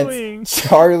going against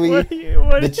Charlie,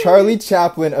 the Charlie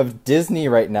Chaplin of Disney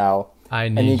right now.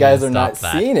 And you guys are not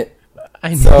seeing it.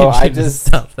 I need you to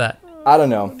stop that. I don't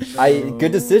know.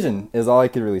 Good decision is all I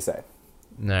could really say.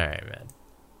 All right, man.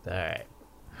 All right.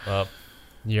 Well,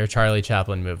 your Charlie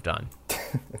Chaplin moved on.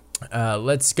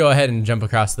 Let's go ahead and jump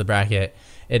across the bracket.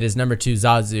 It is number 2,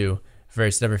 Zazu,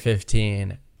 versus number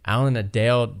 15, Alan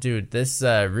Adale. Dude, this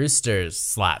Rooster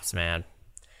slaps, man.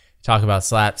 Talk about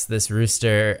slaps. This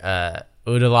Rooster,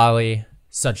 Udalali,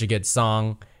 such a good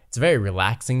song. It's a very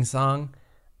relaxing song.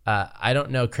 I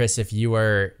don't know, Chris, if you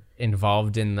were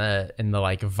involved in the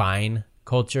like Vine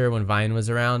culture when Vine was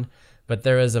around, but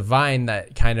there was a Vine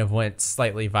that kind of went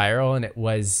slightly viral, and it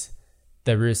was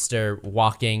the Rooster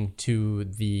walking to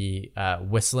the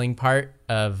whistling part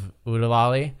of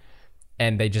Udalali,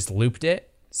 and they just looped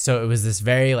it. So it was this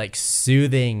very like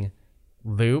soothing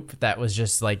loop that was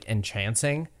just like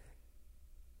entrancing.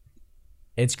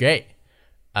 It's great.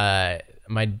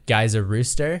 My guy's a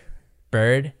rooster,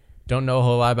 bird. Don't know a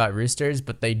whole lot about roosters,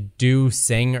 but they do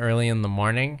sing early in the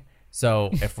morning.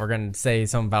 So if we're going to say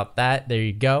something about that, there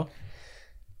you go.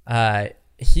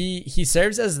 He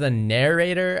serves as the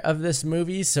narrator of this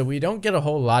movie, so we don't get a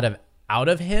whole lot of out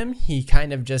of him. He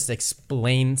kind of just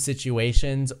explains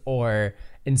situations, or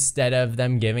instead of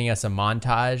them giving us a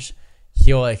montage,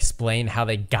 he'll explain how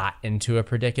they got into a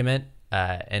predicament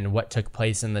and what took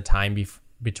place in the time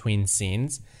between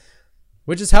scenes,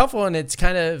 which is helpful. And it's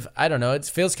kind of, I don't know, it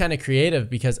feels kind of creative,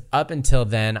 because up until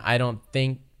then, I don't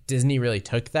think Disney really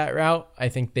took that route. I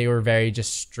think they were very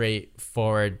just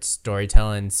straightforward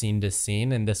storytelling, scene to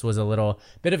scene, and this was a little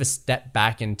bit of a step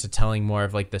back into telling more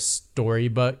of like the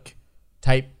storybook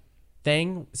type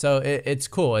thing. So it's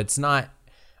cool. It's not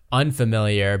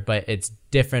unfamiliar, but it's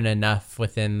different enough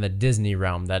within the Disney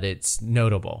realm that it's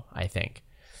notable, I think.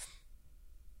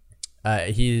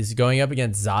 He's going up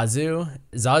against Zazu.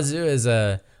 Zazu is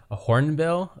a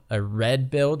hornbill, a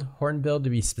red-billed hornbill to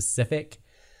be specific,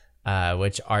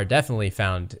 which are definitely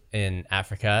found in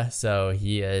Africa. So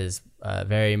he is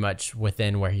very much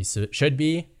within where he should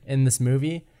be in this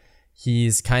movie.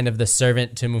 He's kind of the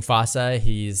servant to Mufasa.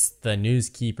 He's the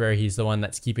newskeeper. He's the one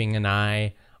that's keeping an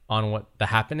eye on what the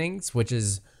happenings, which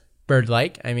is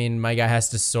bird-like. I mean, my guy has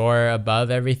to soar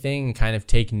above everything and kind of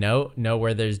take note, know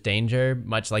where there's danger,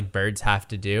 much like birds have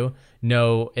to do.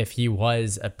 Know if he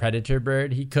was a predator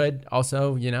bird, he could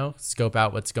also, scope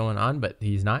out what's going on, but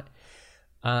he's not.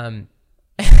 Zazu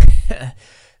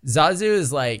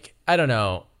is like, I don't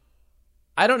know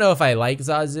if I like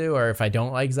Zazu or if I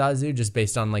don't like Zazu just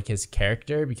based on like his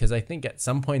character, because I think at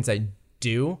some points I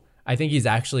do. I think he's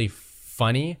actually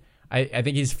funny. I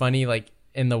think he's funny like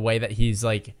in the way that he's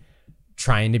like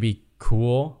trying to be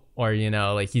cool, or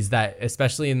like he's that,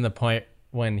 especially in the point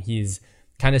when he's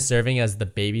kind of serving as the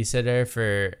babysitter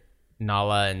for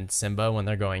Nala and Simba when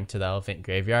they're going to the elephant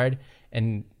graveyard,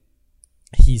 and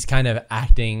he's kind of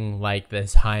acting like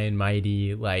this high and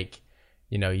mighty, like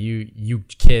you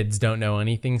kids don't know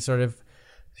anything sort of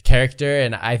character.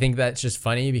 And I think that's just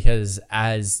funny because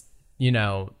as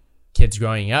kids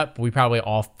growing up, we probably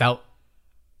all felt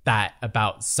that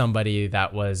about somebody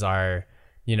that was our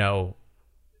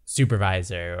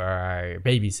supervisor or our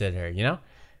babysitter,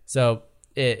 so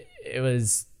it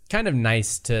was kind of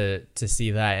nice to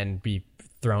see that and be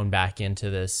thrown back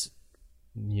into this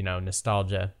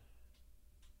nostalgia.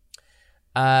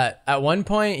 At one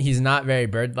point he's not very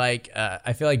bird-like.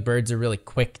 I feel like birds are really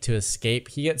quick to escape.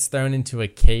 He gets thrown into a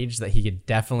cage that he could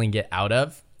definitely get out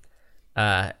of,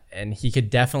 and he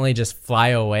could definitely just fly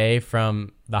away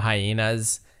from the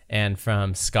hyenas and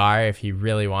from Scar if he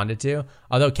really wanted to.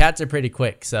 Although cats are pretty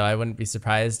quick, so I wouldn't be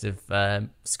surprised if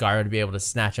Scar would be able to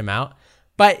snatch him out.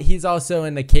 But he's also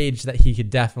in the cage that he could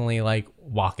definitely like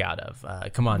walk out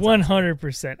of. Come on,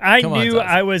 100%. I knew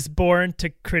I was born to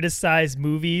criticize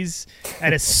movies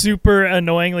at a super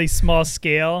annoyingly small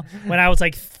scale when I was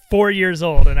like 4 years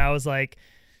old, and I was like,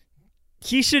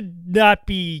 he should not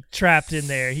be trapped in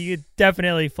there. He could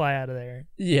definitely fly out of there.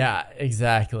 Yeah,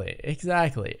 exactly.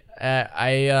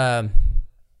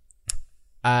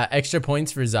 Extra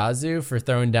points for Zazu for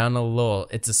throwing down a little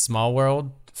It's a Small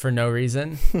World for no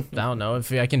reason. I don't know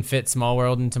if I can fit Small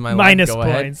World into my life. Go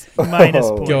points. Ahead. Minus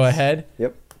points. Go ahead.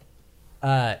 Yep.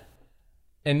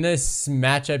 In this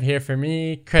matchup here for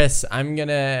me, Chris, I'm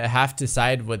gonna have to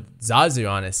side with Zazu,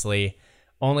 honestly,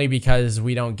 only because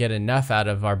we don't get enough out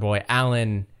of our boy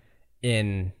Alan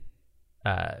in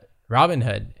Robin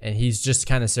Hood, and he's just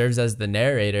kind of serves as the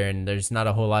narrator, and there's not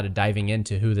a whole lot of diving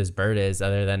into who this bird is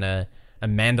other than a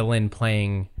mandolin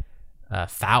playing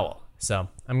foul. So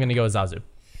I'm going to go with Zazu.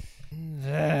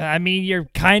 I mean, you're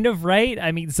kind of right.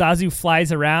 I mean, Zazu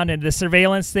flies around, and the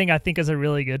surveillance thing I think is a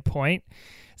really good point.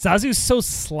 Zazu's so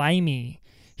slimy.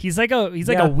 He's like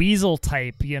a weasel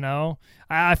type, you know?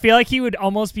 I feel like he would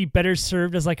almost be better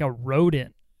served as like a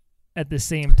rodent at the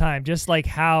same time, just like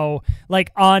how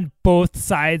like on both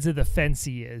sides of the fence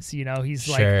he is, you know? He's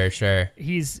like Sure.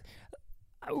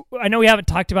 I know we haven't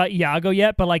talked about Iago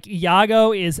yet, but like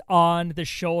Iago is on the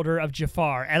shoulder of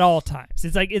Jafar at all times.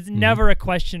 It's like it's never a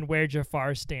question where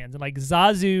Jafar stands. And like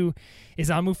Zazu is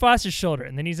on Mufasa's shoulder,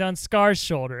 and then he's on Scar's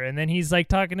shoulder, and then he's like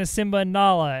talking to Simba and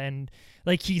Nala, and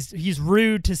like he's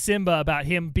rude to Simba about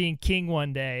him being king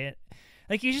one day.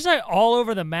 Like he's just like all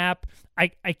over the map.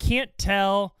 I can't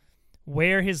tell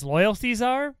where his loyalties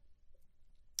are.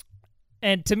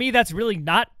 And to me that's really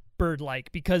not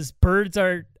bird-like, because birds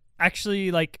are actually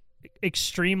like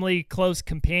extremely close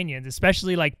companions,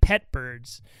 especially like pet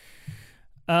birds.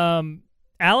 Alan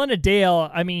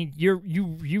Adale, I mean,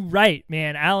 you right,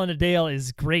 man. Alan Adale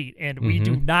is great, and we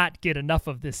do not get enough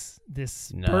of this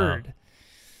bird.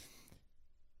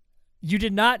 You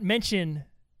did not mention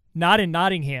Not in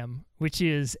Nottingham, which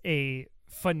is a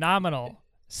phenomenal,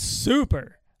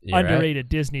 super underrated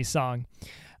Disney song.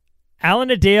 Alan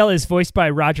Adale is voiced by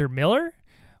Roger Miller,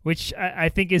 which I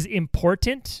think is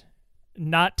important.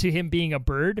 Not to him being a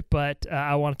bird, but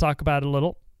I want to talk about it a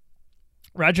little.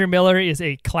 Roger Miller is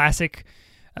a classic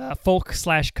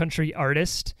folk/country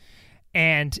artist,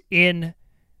 and in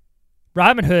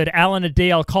Robin Hood, Alan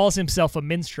Adale calls himself a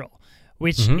minstrel,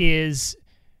 which is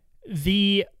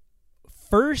the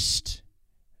first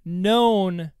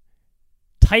known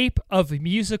type of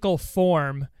musical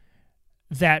form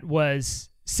that was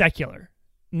secular,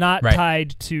 not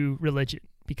tied to religion,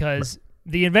 because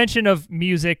the invention of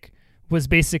music was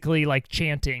basically like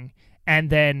chanting, and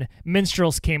then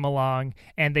minstrels came along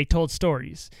and they told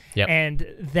stories. And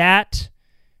that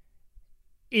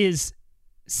is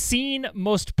seen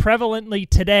most prevalently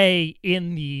today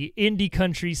in the indie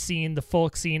country scene, the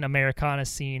folk scene, Americana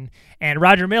scene. And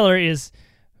Roger Miller is,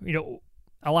 you know,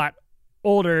 a lot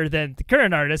older than the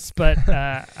current artists, but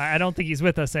I don't think he's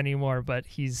with us anymore, but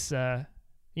he's,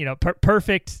 you know,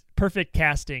 perfect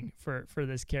casting for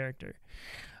this character.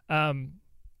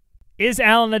 Is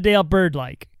Alan Adale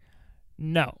bird-like?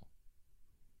 No.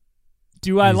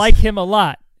 Do I like him a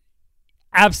lot?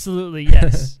 Absolutely,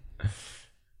 yes.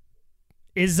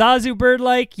 Is Zazu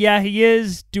bird-like? Yeah, he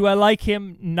is. Do I like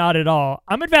him? Not at all.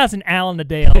 I'm advancing Alan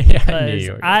Adale because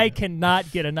I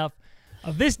cannot get enough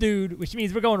of this dude, which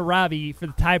means we're going to Robbie for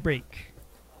the tie break.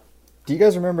 Do you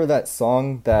guys remember that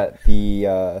song, that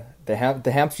the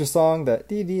hamster song, that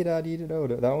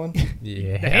that one?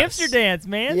 Yeah, the hamster dance,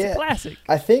 man. It's a classic.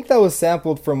 I think that was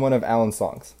sampled from one of Alan's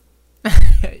songs.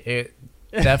 It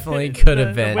definitely could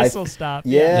have been. The whistle stop.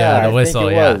 Yeah, the whistle.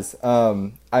 I think it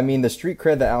was. I mean, the street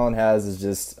cred that Alan has is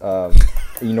just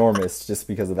enormous, just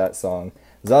because of that song.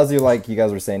 Zazu, like you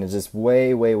guys were saying, is just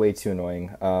way too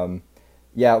annoying.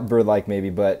 Bird-like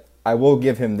maybe, but I will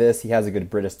give him this. He has a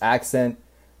good British accent.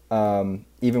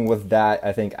 Even with that,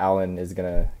 I think Alan is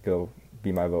going to go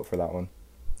be my vote for that one.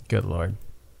 Good Lord.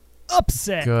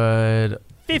 Upset. Good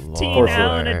 15, Lord.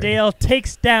 Alan Adale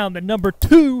takes down the number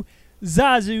 2,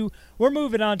 Zazu. We're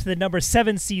moving on to the number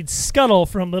 7 seed, Scuttle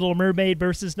from Little Mermaid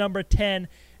versus number 10,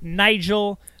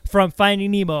 Nigel from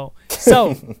Finding Nemo.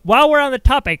 So, while we're on the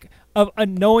topic of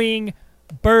annoying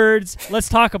birds, let's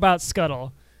talk about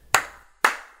Scuttle.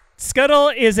 Scuttle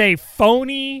is a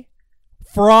phony,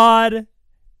 fraud,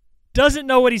 doesn't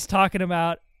know what he's talking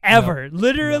about ever.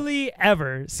 Literally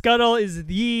ever. Scuttle is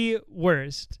the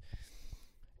worst.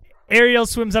 Ariel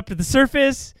swims up to the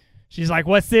surface. She's like,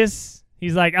 what's this?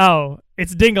 He's like, oh,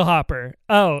 it's Dinglehopper.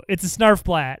 Oh, it's a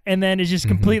Snarfblat. And then is just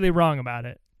completely wrong about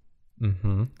it.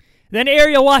 Then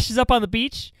Ariel washes up on the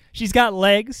beach. She's got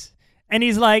legs. And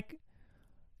he's like,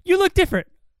 you look different.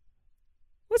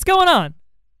 What's going on?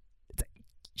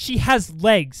 She has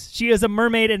legs. She is a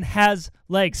mermaid and has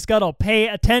legs. Scuttle, pay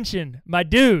attention. My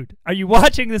dude, are you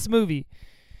watching this movie?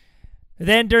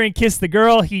 Then during Kiss the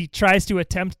Girl, he tries to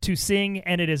attempt to sing,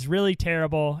 and it is really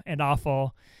terrible and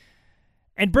awful.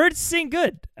 And birds sing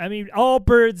good. I mean, all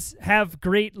birds have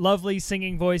great, lovely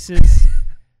singing voices.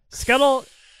 Scuttle,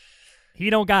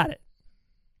 he don't got it.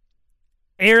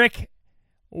 Eric,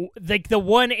 like the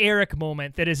one Eric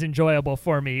moment that is enjoyable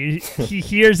for me, he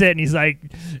hears it and he's like,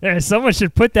 someone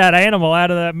should put that animal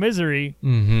out of that misery.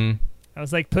 I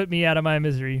was like, put me out of my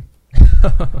misery.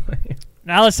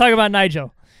 Now let's talk about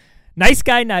Nigel. Nice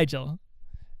guy Nigel.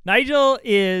 Nigel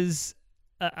is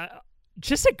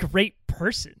just a great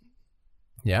person.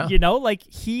 Yeah. You know, like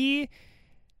he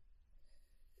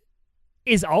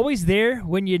is always there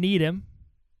when you need him.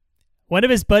 One of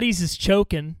his buddies is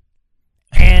choking,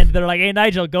 and they're like, "Hey,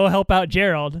 Nigel, go help out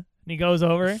Gerald." And he goes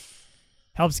over,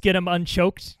 helps get him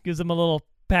unchoked, gives him a little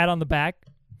pat on the back.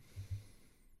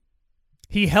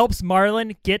 He helps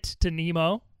Marlin get to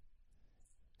Nemo.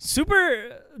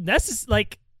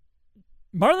 Like,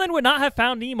 Marlin would not have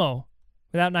found Nemo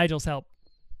without Nigel's help.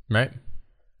 Right.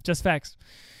 Just facts.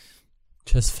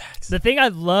 Just facts. The thing I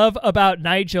love about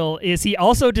Nigel is he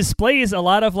also displays a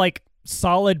lot of like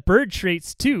solid bird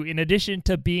traits too, in addition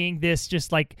to being this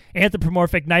just like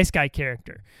anthropomorphic nice guy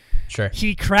character. Sure.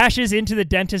 He crashes into the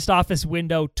dentist office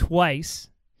window twice,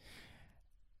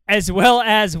 as well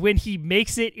as when he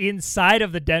makes it inside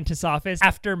of the dentist office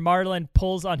after Marlin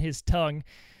pulls on his tongue.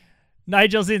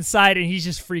 Nigel's inside and he's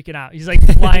just freaking out. He's like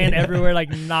flying everywhere, like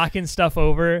knocking stuff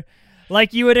over,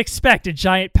 like you would expect a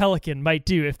giant pelican might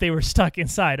do if they were stuck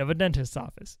inside of a dentist's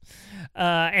office.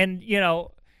 And, you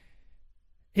know,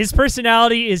 his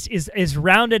personality is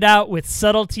rounded out with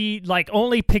subtlety like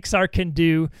only Pixar can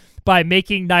do by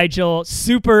making Nigel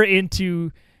super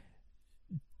into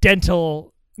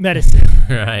dental medicine.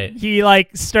 Right. He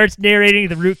like starts narrating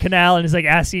the root canal and is like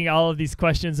asking all of these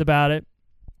questions about it.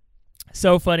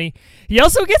 So funny. He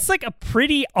also gets like a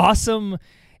pretty awesome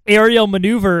aerial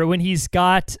maneuver when he's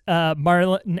got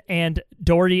Marlin and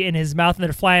Dory in his mouth and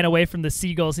they're flying away from the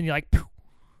seagulls, and he like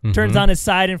turns on his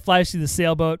side and flies through the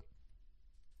sailboat.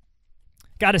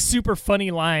 Got a super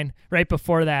funny line right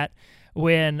before that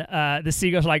when the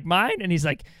seagulls are like, "Mine?" And he's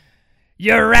like,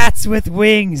 "You're rats with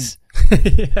wings."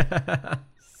 Yeah.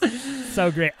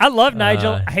 So great. I love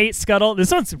Nigel. I hate Scuttle.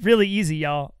 This one's really easy,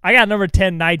 y'all. I got number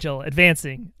 10, Nigel,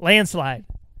 advancing. Landslide.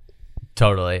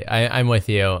 Totally. I'm with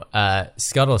you.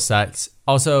 Scuttle sucks.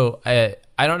 Also, I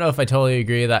don't know if I totally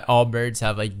agree that all birds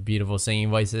have like beautiful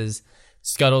singing voices.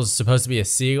 Scuttle's supposed to be a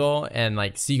seagull, and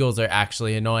like seagulls are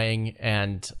actually annoying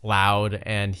and loud,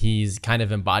 and he's kind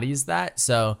of embodies that.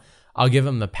 So I'll give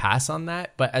him the pass on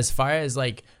that. But as far as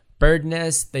like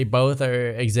birdness, they both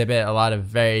exhibit a lot of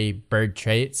very bird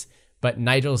traits, but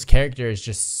Nigel's character is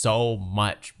just so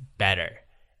much better.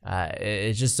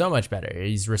 It's just so much better.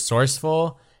 He's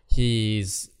resourceful. He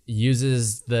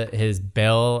uses his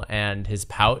bill and his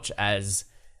pouch as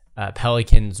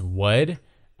pelicans would.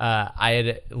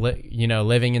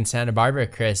 Living in Santa Barbara,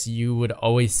 Chris, you would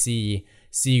always see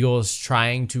seagulls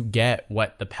trying to get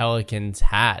what the pelicans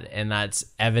had, and that's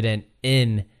evident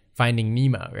in Finding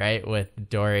Nemo, right, with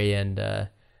Dory and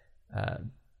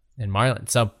Marlin.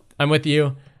 So I'm with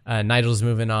you. Nigel's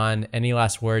moving on. Any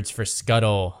last words for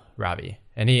Scuttle, Robbie?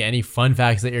 Any fun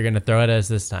facts that you're going to throw at us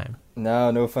this time?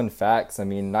 No fun facts. I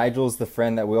mean, Nigel's the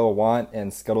friend that we all want,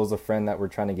 and Scuttle's the friend that we're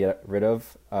trying to get rid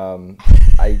of.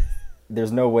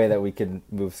 There's no way that we could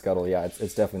move Scuttle. Yeah,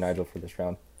 it's definitely Nigel for this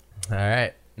round. All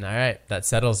right. That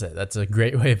settles it. That's a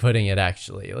great way of putting it,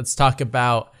 actually. Let's talk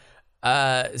about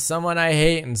someone I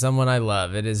hate and someone I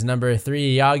love. It is number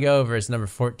 3, Iago, versus number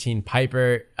 14,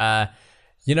 Piper.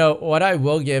 What I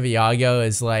will give Iago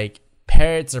is like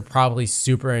parrots are probably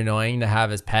super annoying to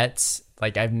have as pets.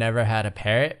 Like, I've never had a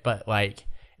parrot, but like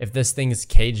if this thing's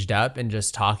caged up and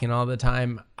just talking all the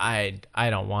time, I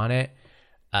don't want it.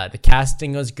 The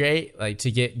casting was great. Like,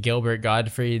 to get Gilbert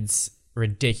Gottfried's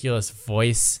ridiculous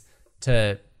voice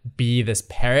to be this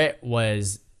parrot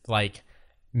was like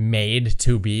made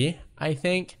to be, I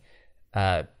think.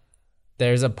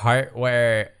 There's a part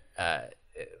where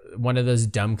one of those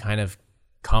dumb kind of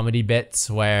comedy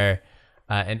bits where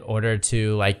in order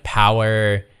to like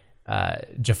power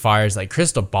Jafar's like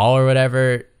crystal ball or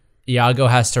whatever, Iago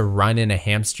has to run in a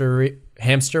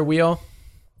hamster wheel.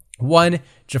 One,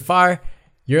 Jafar,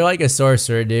 you're like a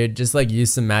sorcerer, dude. Just like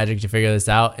use some magic to figure this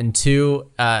out. And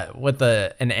 2, with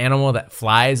an animal that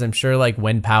flies, I'm sure like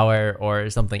wind power or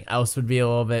something else would be a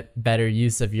little bit better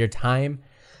use of your time.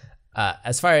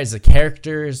 As far as the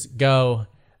characters go,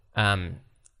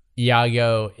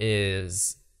 Iago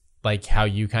is like how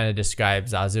you kind of describe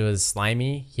Zazu as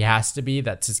slimy. He has to be.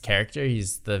 That's his character.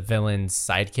 He's the villain's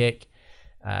sidekick.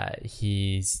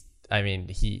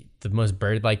 The most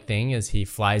bird-like thing is he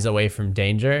flies away from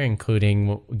danger,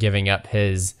 including giving up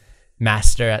his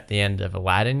master at the end of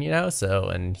Aladdin,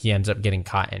 and he ends up getting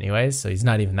caught anyways, so he's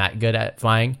not even that good at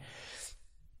flying.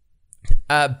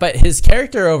 But his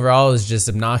character overall is just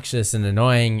obnoxious and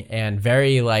annoying and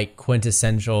very like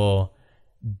quintessential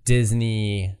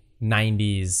Disney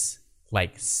 90s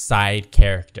like side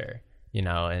character,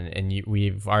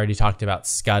 we've already talked about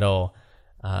Scuttle,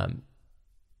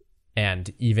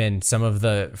 and even some of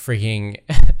the freaking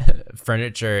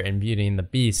furniture in Beauty and the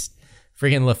Beast,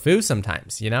 freaking LeFou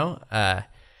sometimes,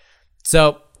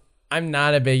 So I'm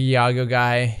not a big Iago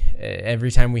guy. Every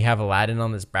time we have Aladdin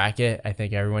on this bracket, I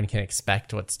think everyone can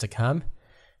expect what's to come.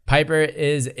 Piper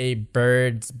is a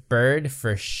bird's bird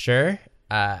for sure.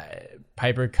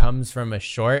 Piper comes from a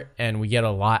short, and we get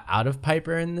a lot out of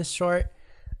Piper in this short.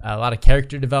 A lot of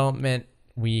character development.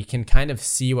 We can kind of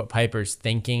see what Piper's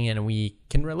thinking, and we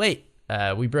can relate.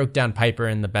 We broke down Piper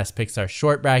in the Best Pixar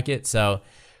short bracket, so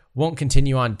won't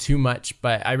continue on too much,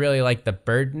 but I really like the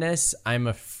birdness. I'm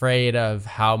afraid of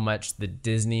how much the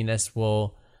Disneyness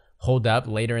will hold up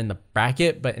later in the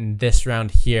bracket, but in this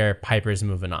round here, Piper's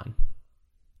moving on.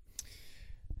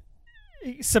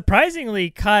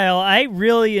 Surprisingly, Kyle, I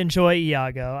really enjoy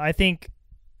Iago. I think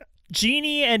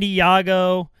Genie and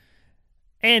Iago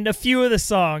and a few of the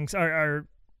songs are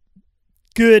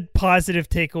good, positive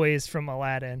takeaways from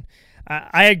Aladdin.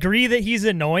 I agree that he's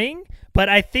annoying, but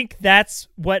I think that's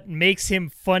what makes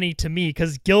him funny to me,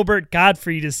 because Gilbert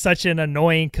Gottfried is such an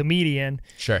annoying comedian.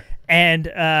 Sure.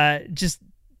 And just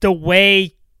the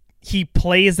way he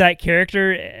plays that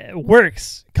character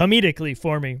works comedically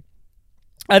for me.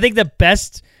 I think the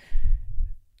best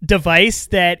device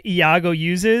that Iago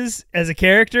uses as a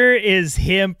character is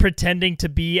him pretending to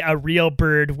be a real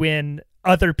bird when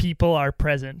other people are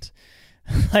present.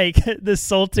 Like the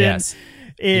Sultan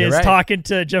is talking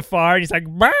to Jafar, and he's like,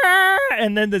 "Bah!"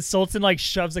 And then the Sultan like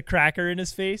shoves a cracker in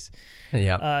his face.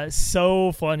 Yeah.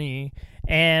 So funny.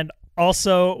 And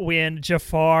also when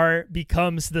Jafar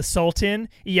becomes the Sultan,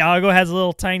 Iago has a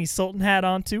little tiny Sultan hat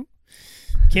on too.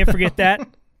 Can't forget that.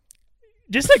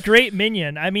 Just a great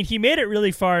minion. I mean, he made it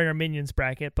really far in our minions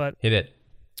bracket, but he did.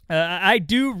 I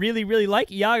do really, really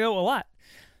like Iago a lot.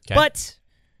 Okay. But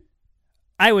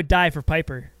I would die for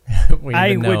Piper.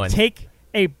 I would take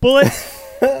a bullet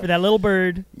for that little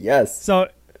bird. Yes. So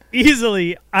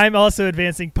easily, I'm also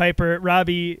advancing Piper.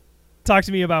 Robbie, talk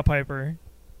to me about Piper.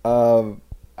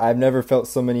 I've never felt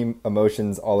so many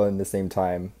emotions all in the same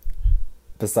time,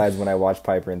 besides when I watched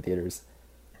Piper in theaters.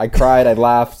 I cried, I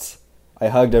laughed, I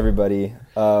hugged everybody.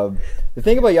 The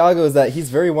thing about Iago is that he's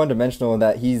very one-dimensional, and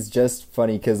that he's just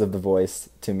funny because of the voice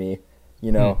to me.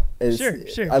 You know,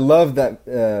 sure. I love that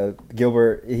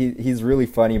Gilbert. He's really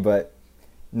funny, but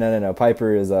no.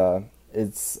 Piper is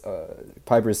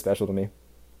Piper is special to me.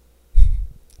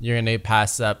 You're gonna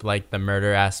pass up like the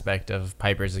murder aspect of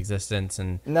Piper's existence,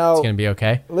 and no, it's gonna be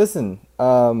okay. Listen,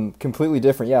 completely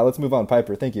different. Yeah, let's move on,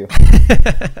 Piper. Thank you.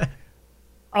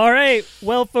 All right,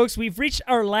 well, folks, we've reached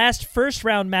our last first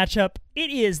round matchup. It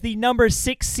is the number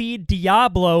 6 seed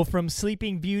Diablo from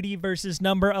Sleeping Beauty versus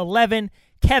number 11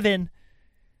 Kevin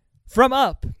from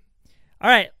Up. All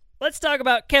right, let's talk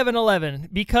about Kevin 11,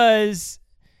 because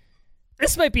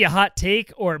this might be a hot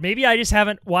take, or maybe I just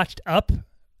haven't watched Up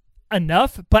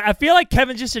enough, but I feel like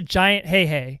Kevin's just a giant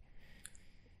hey.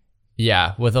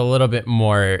 Yeah, with a little bit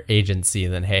more agency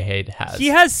than Hey has. He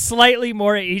has slightly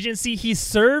more agency. He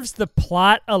serves the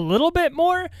plot a little bit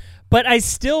more, but I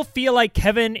still feel like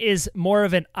Kevin is more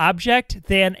of an object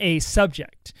than a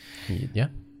subject. Yeah.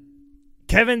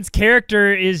 Kevin's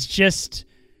character is just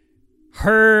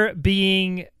her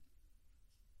being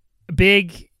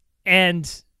big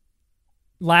and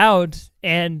loud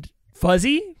and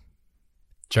fuzzy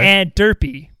and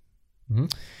derpy. Mm-hmm.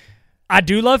 I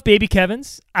do love baby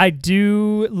Kevins. I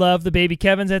do love the baby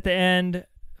Kevins at the end.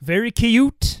 Very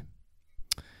cute.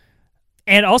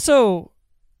 And also,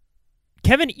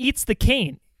 Kevin eats the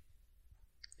cane.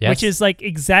 Yes. Which is like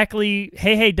exactly,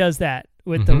 Hey does that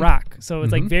with the rock. So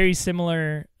it's like very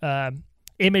similar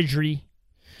imagery.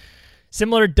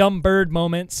 Similar dumb bird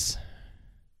moments.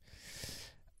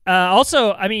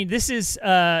 Also, I mean, this is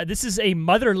a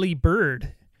motherly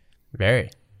bird. Very.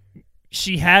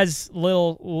 She has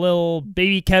little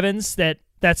baby Kevins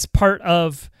that's part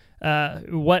of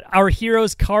what our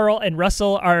heroes Carl and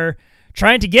Russell are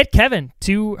trying to get Kevin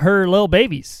to her little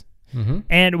babies. Mm-hmm.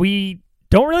 And we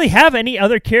don't really have any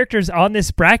other characters on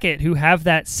this bracket who have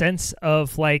that sense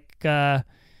of like,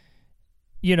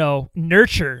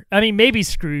 nurture. I mean, maybe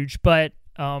Scrooge, but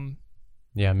maybe.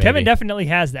 Kevin definitely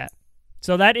has that.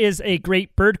 So that is a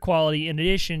great bird quality in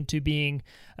addition to being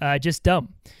just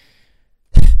dumb.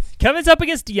 Kevin's up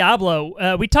against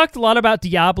Diablo. We talked a lot about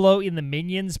Diablo in the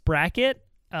Minions bracket.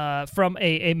 From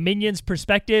a Minions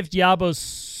perspective, Diablo's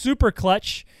super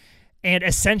clutch and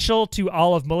essential to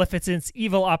all of Maleficent's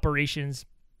evil operations.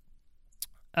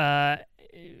 At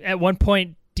one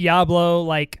point,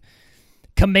 Diablo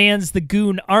commands the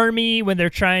Goon army when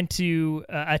they're trying to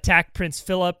attack Prince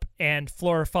Philip and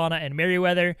Flora, Fauna, and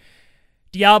Merryweather.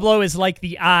 Diablo is like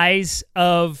the eyes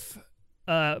of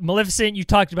Maleficent. You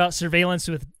talked about surveillance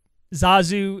with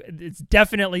Zazu. It's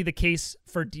definitely the case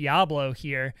for Diablo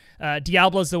here.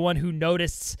 Diablo's the one who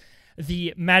noticed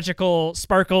the magical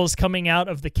sparkles coming out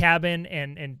of the cabin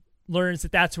and learns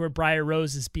that that's where Briar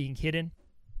Rose is being hidden.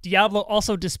 Diablo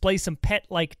also displays some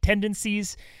pet-like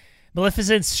tendencies.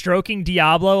 Maleficent's stroking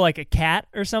Diablo like a cat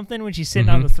or something when she's sitting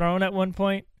on the throne at one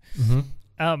point.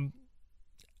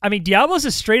 I mean, Diablo's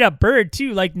a straight up bird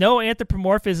too, like no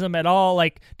anthropomorphism at all,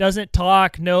 like doesn't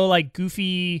talk, no like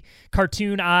goofy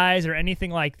cartoon eyes or anything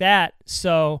like that.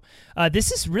 So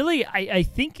this is really, I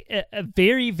think, a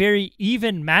very, very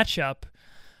even matchup.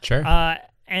 Sure.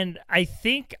 And I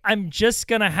think I'm just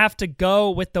going to have to go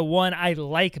with the one I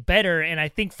like better. And I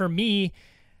think for me,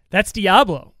 that's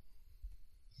Diablo.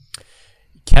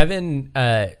 Kevin,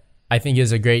 I think,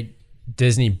 is a great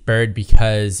Disney bird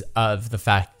because of the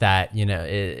fact that, you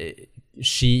know,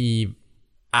 she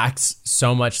acts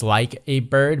so much like a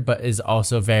bird, but is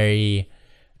also very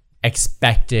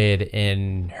expected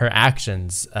in her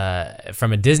actions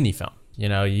from a Disney film. You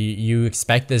know, you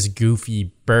expect this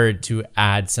goofy bird to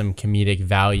add some comedic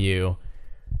value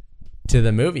to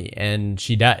the movie, and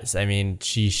she does. I mean,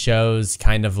 she shows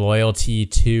kind of loyalty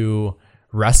to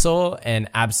Russell and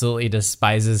absolutely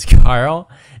despises Carl.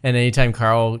 And anytime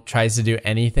Carl tries to do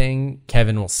anything,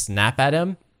 Kevin will snap at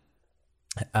him.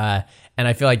 And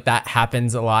I feel like that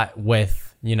happens a lot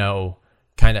with, you know,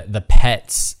 kind of the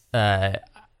pets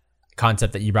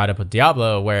concept that you brought up with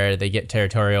Diablo, where they get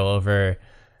territorial over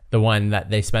the one that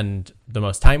they spend the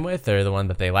most time with or the one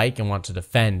that they like and want to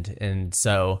defend. And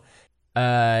so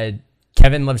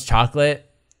Kevin loves chocolate,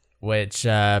 which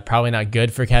probably not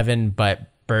good for Kevin, but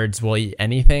birds will eat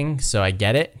anything, so I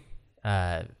get it.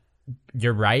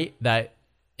 You're right that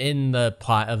in the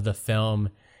plot of the film,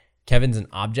 Kevin's an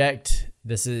object.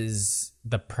 This is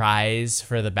the prize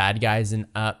for the bad guys in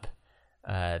Up.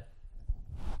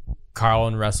 Carl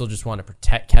and Russell just want to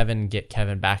protect Kevin, get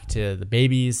Kevin back to the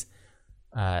babies.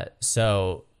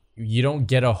 So you don't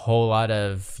get a whole lot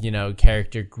of, you know,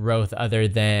 character growth other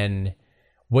than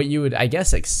what you would, I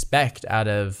guess, expect out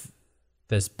of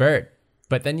this bird.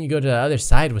 But then you go to the other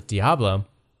side with Diablo,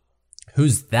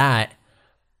 who's that,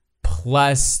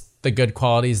 plus the good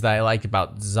qualities that I like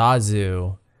about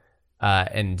Zazu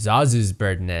and Zazu's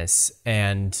birdness.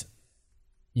 And,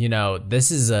 you know,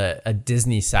 this is a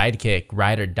Disney sidekick,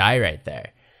 ride or die right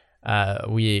there.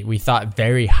 We thought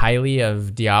very highly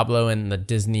of Diablo in the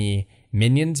Disney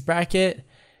Minions bracket.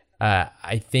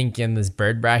 I think in this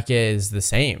bird bracket is the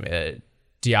same.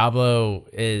 Diablo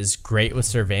is great with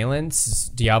surveillance.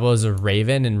 Diablo is a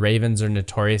raven, and ravens are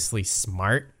notoriously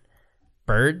smart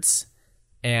birds.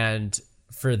 And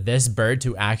for this bird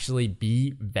to actually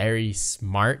be very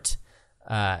smart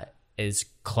is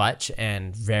clutch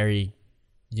and very,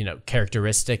 you know,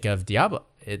 characteristic of Diablo.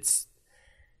 It's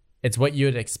what you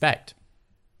would expect.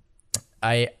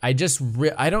 I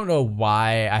don't know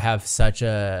why I have such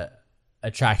a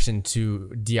attraction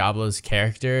to Diablo's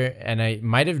character, and I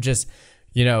might have just,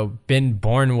 you know, been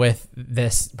born with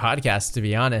this podcast, to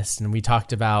be honest. And we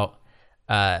talked about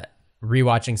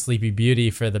rewatching Sleepy Beauty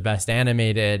for the best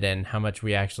animated and how much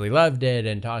we actually loved it,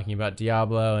 and talking about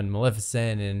Diablo and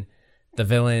Maleficent and the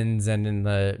villains and in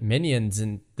the Minions.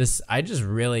 And this, I just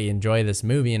really enjoy this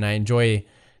movie, and I enjoy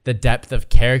the depth of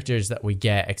characters that we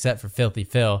get, except for Filthy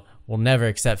Phil. We'll never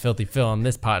accept Filthy Phil on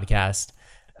this podcast.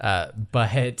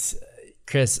 But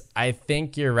Chris, I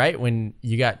think you're right. When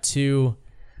you got two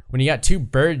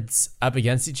birds up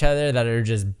against each other that are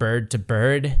just bird to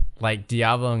bird, like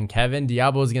Diablo and Kevin,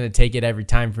 Diablo is going to take it every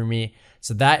time for me.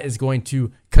 So that is going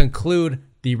to conclude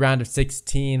the round of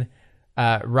 16.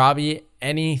 Robbie,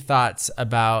 any thoughts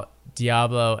about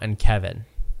Diablo and Kevin?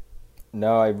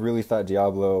 No, I really thought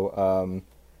Diablo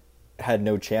had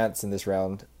no chance in this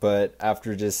round, but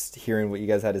after just hearing what you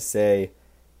guys had to say,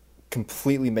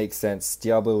 completely makes sense.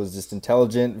 Diablo was just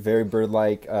intelligent, very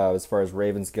bird-like as far as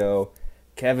ravens go.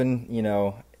 Kevin, you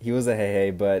know, he was a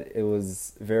hey, but it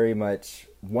was very much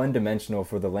one-dimensional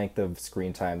for the length of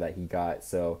screen time that he got,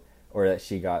 or that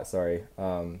she got, sorry.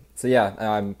 So yeah,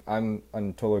 I'm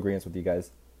in total agreement with you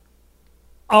guys.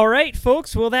 All right,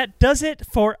 folks. Well, that does it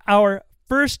for our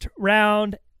first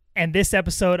round and this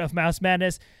episode of Mouse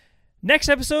Madness. Next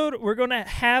episode, we're going to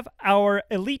have our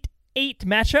Elite 8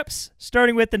 matchups,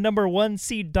 starting with the number 1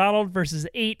 seed Donald versus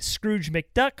 8 Scrooge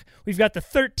McDuck. We've got the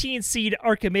 13 seed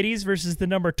Archimedes versus the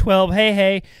number 12 Hey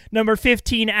Hey, number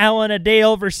 15 Alan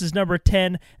Adale versus number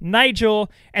 10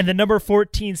 Nigel, and the number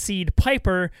 14 seed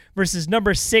Piper versus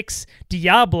number 6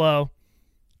 Diablo.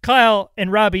 Kyle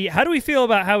and Robbie, how do we feel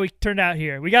about how we turned out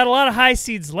here? We got a lot of high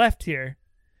seeds left here.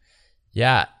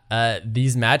 Yeah,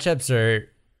 these matchups are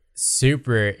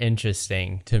super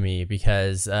interesting to me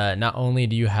because not only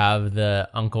do you have the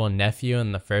uncle and nephew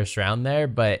in the first round there,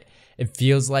 but it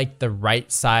feels like the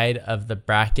right side of the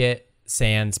bracket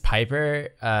sans Piper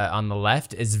on the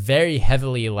left is very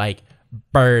heavily like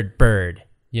bird.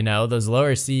 You know, those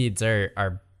lower seeds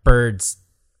are birds,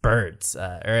 or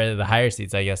the higher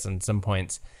seeds, I guess, on some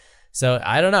points. So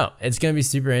I don't know. It's going to be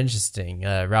super interesting.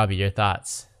 Robbie, your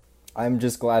thoughts? I'm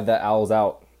just glad that Owl's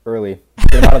out early.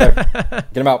 Get him out of there.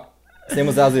 Get him out. Same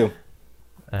with Zazu.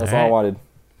 That's all I wanted.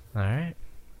 All right.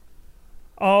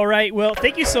 All right. Well,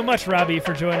 thank you so much, Robbie,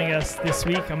 for joining us this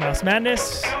week on Mouse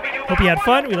Madness. Hope you had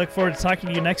fun. We look forward to talking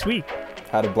to you next week.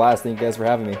 Had a blast. Thank you guys for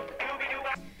having me.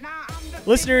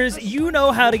 Listeners, you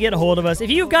know how to get a hold of us. If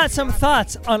you've got some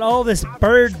thoughts on all this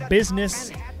bird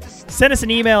business, send us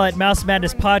an email at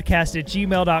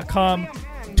mousemadnesspodcast@gmail.com.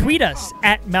 Tweet us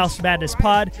at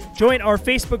mousemadnesspod. Join our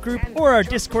Facebook group or our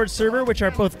Discord server, which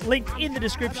are both linked in the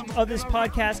description of this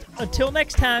podcast. Until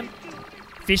next time,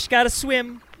 fish gotta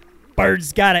swim,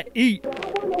 birds gotta eat.